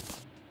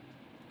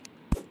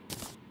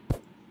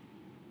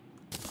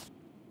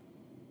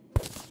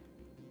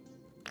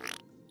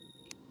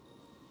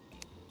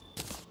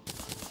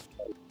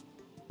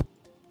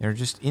 They're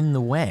just in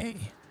the way.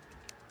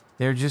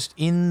 They're just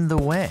in the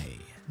way.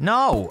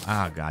 No!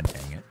 Ah, god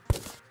dang it.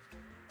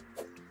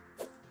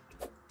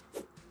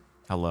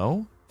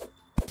 Hello?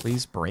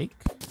 Please break.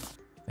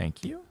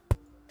 Thank you.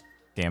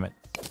 Damn it.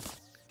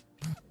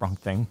 Wrong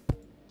thing.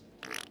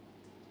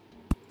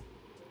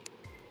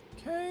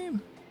 Okay.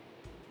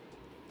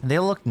 They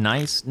look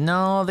nice.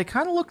 No, they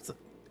kind of looked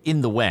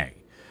in the way.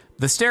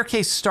 The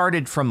staircase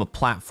started from a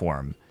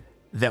platform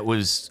that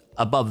was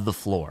above the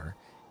floor.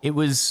 It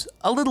was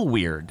a little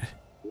weird.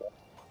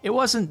 It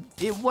wasn't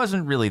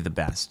really the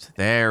best.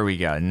 There we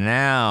go.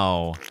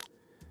 Now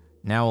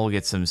we'll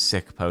get some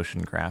sick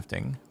potion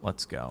crafting.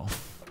 Let's go.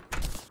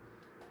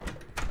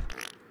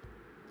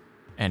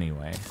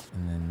 Anyway,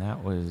 and then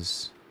that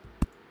was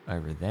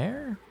over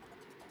there.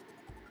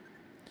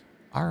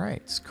 All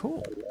right, it's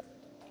cool.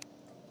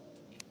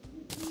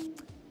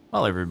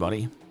 Well,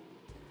 everybody,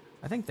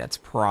 I think that's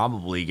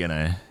probably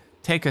gonna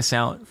take us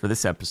out for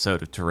this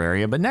episode of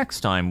Terraria, but next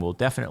time we'll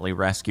definitely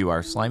rescue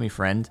our slimy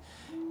friend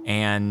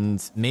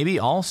and maybe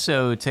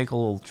also take a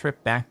little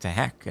trip back to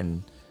Heck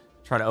and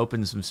try to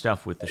open some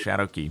stuff with the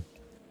Shadow Key.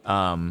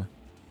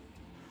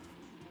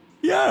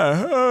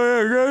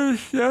 Yeah,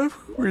 stuff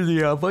for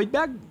the void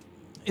bag.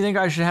 You think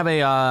I should have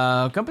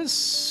a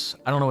compass?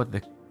 I don't know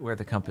where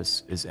the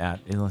compass is at,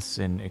 unless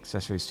in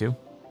accessories too.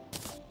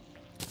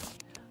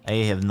 I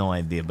have no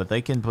idea, but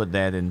I can put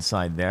that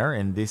inside there,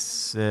 and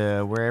this,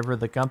 wherever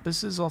the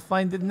compass is, I'll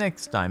find it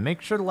next time.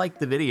 Make sure to like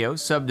the video,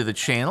 sub to the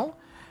channel,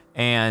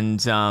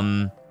 and,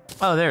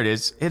 oh, there it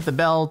is. Hit the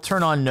bell,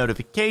 turn on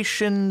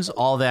notifications,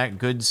 all that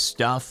good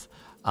stuff,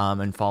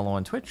 and follow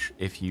on Twitch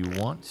if you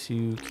want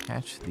to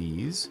catch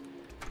these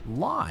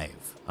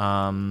live.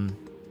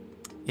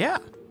 Yeah,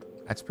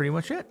 that's pretty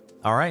much it.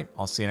 All right,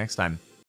 I'll see you next time.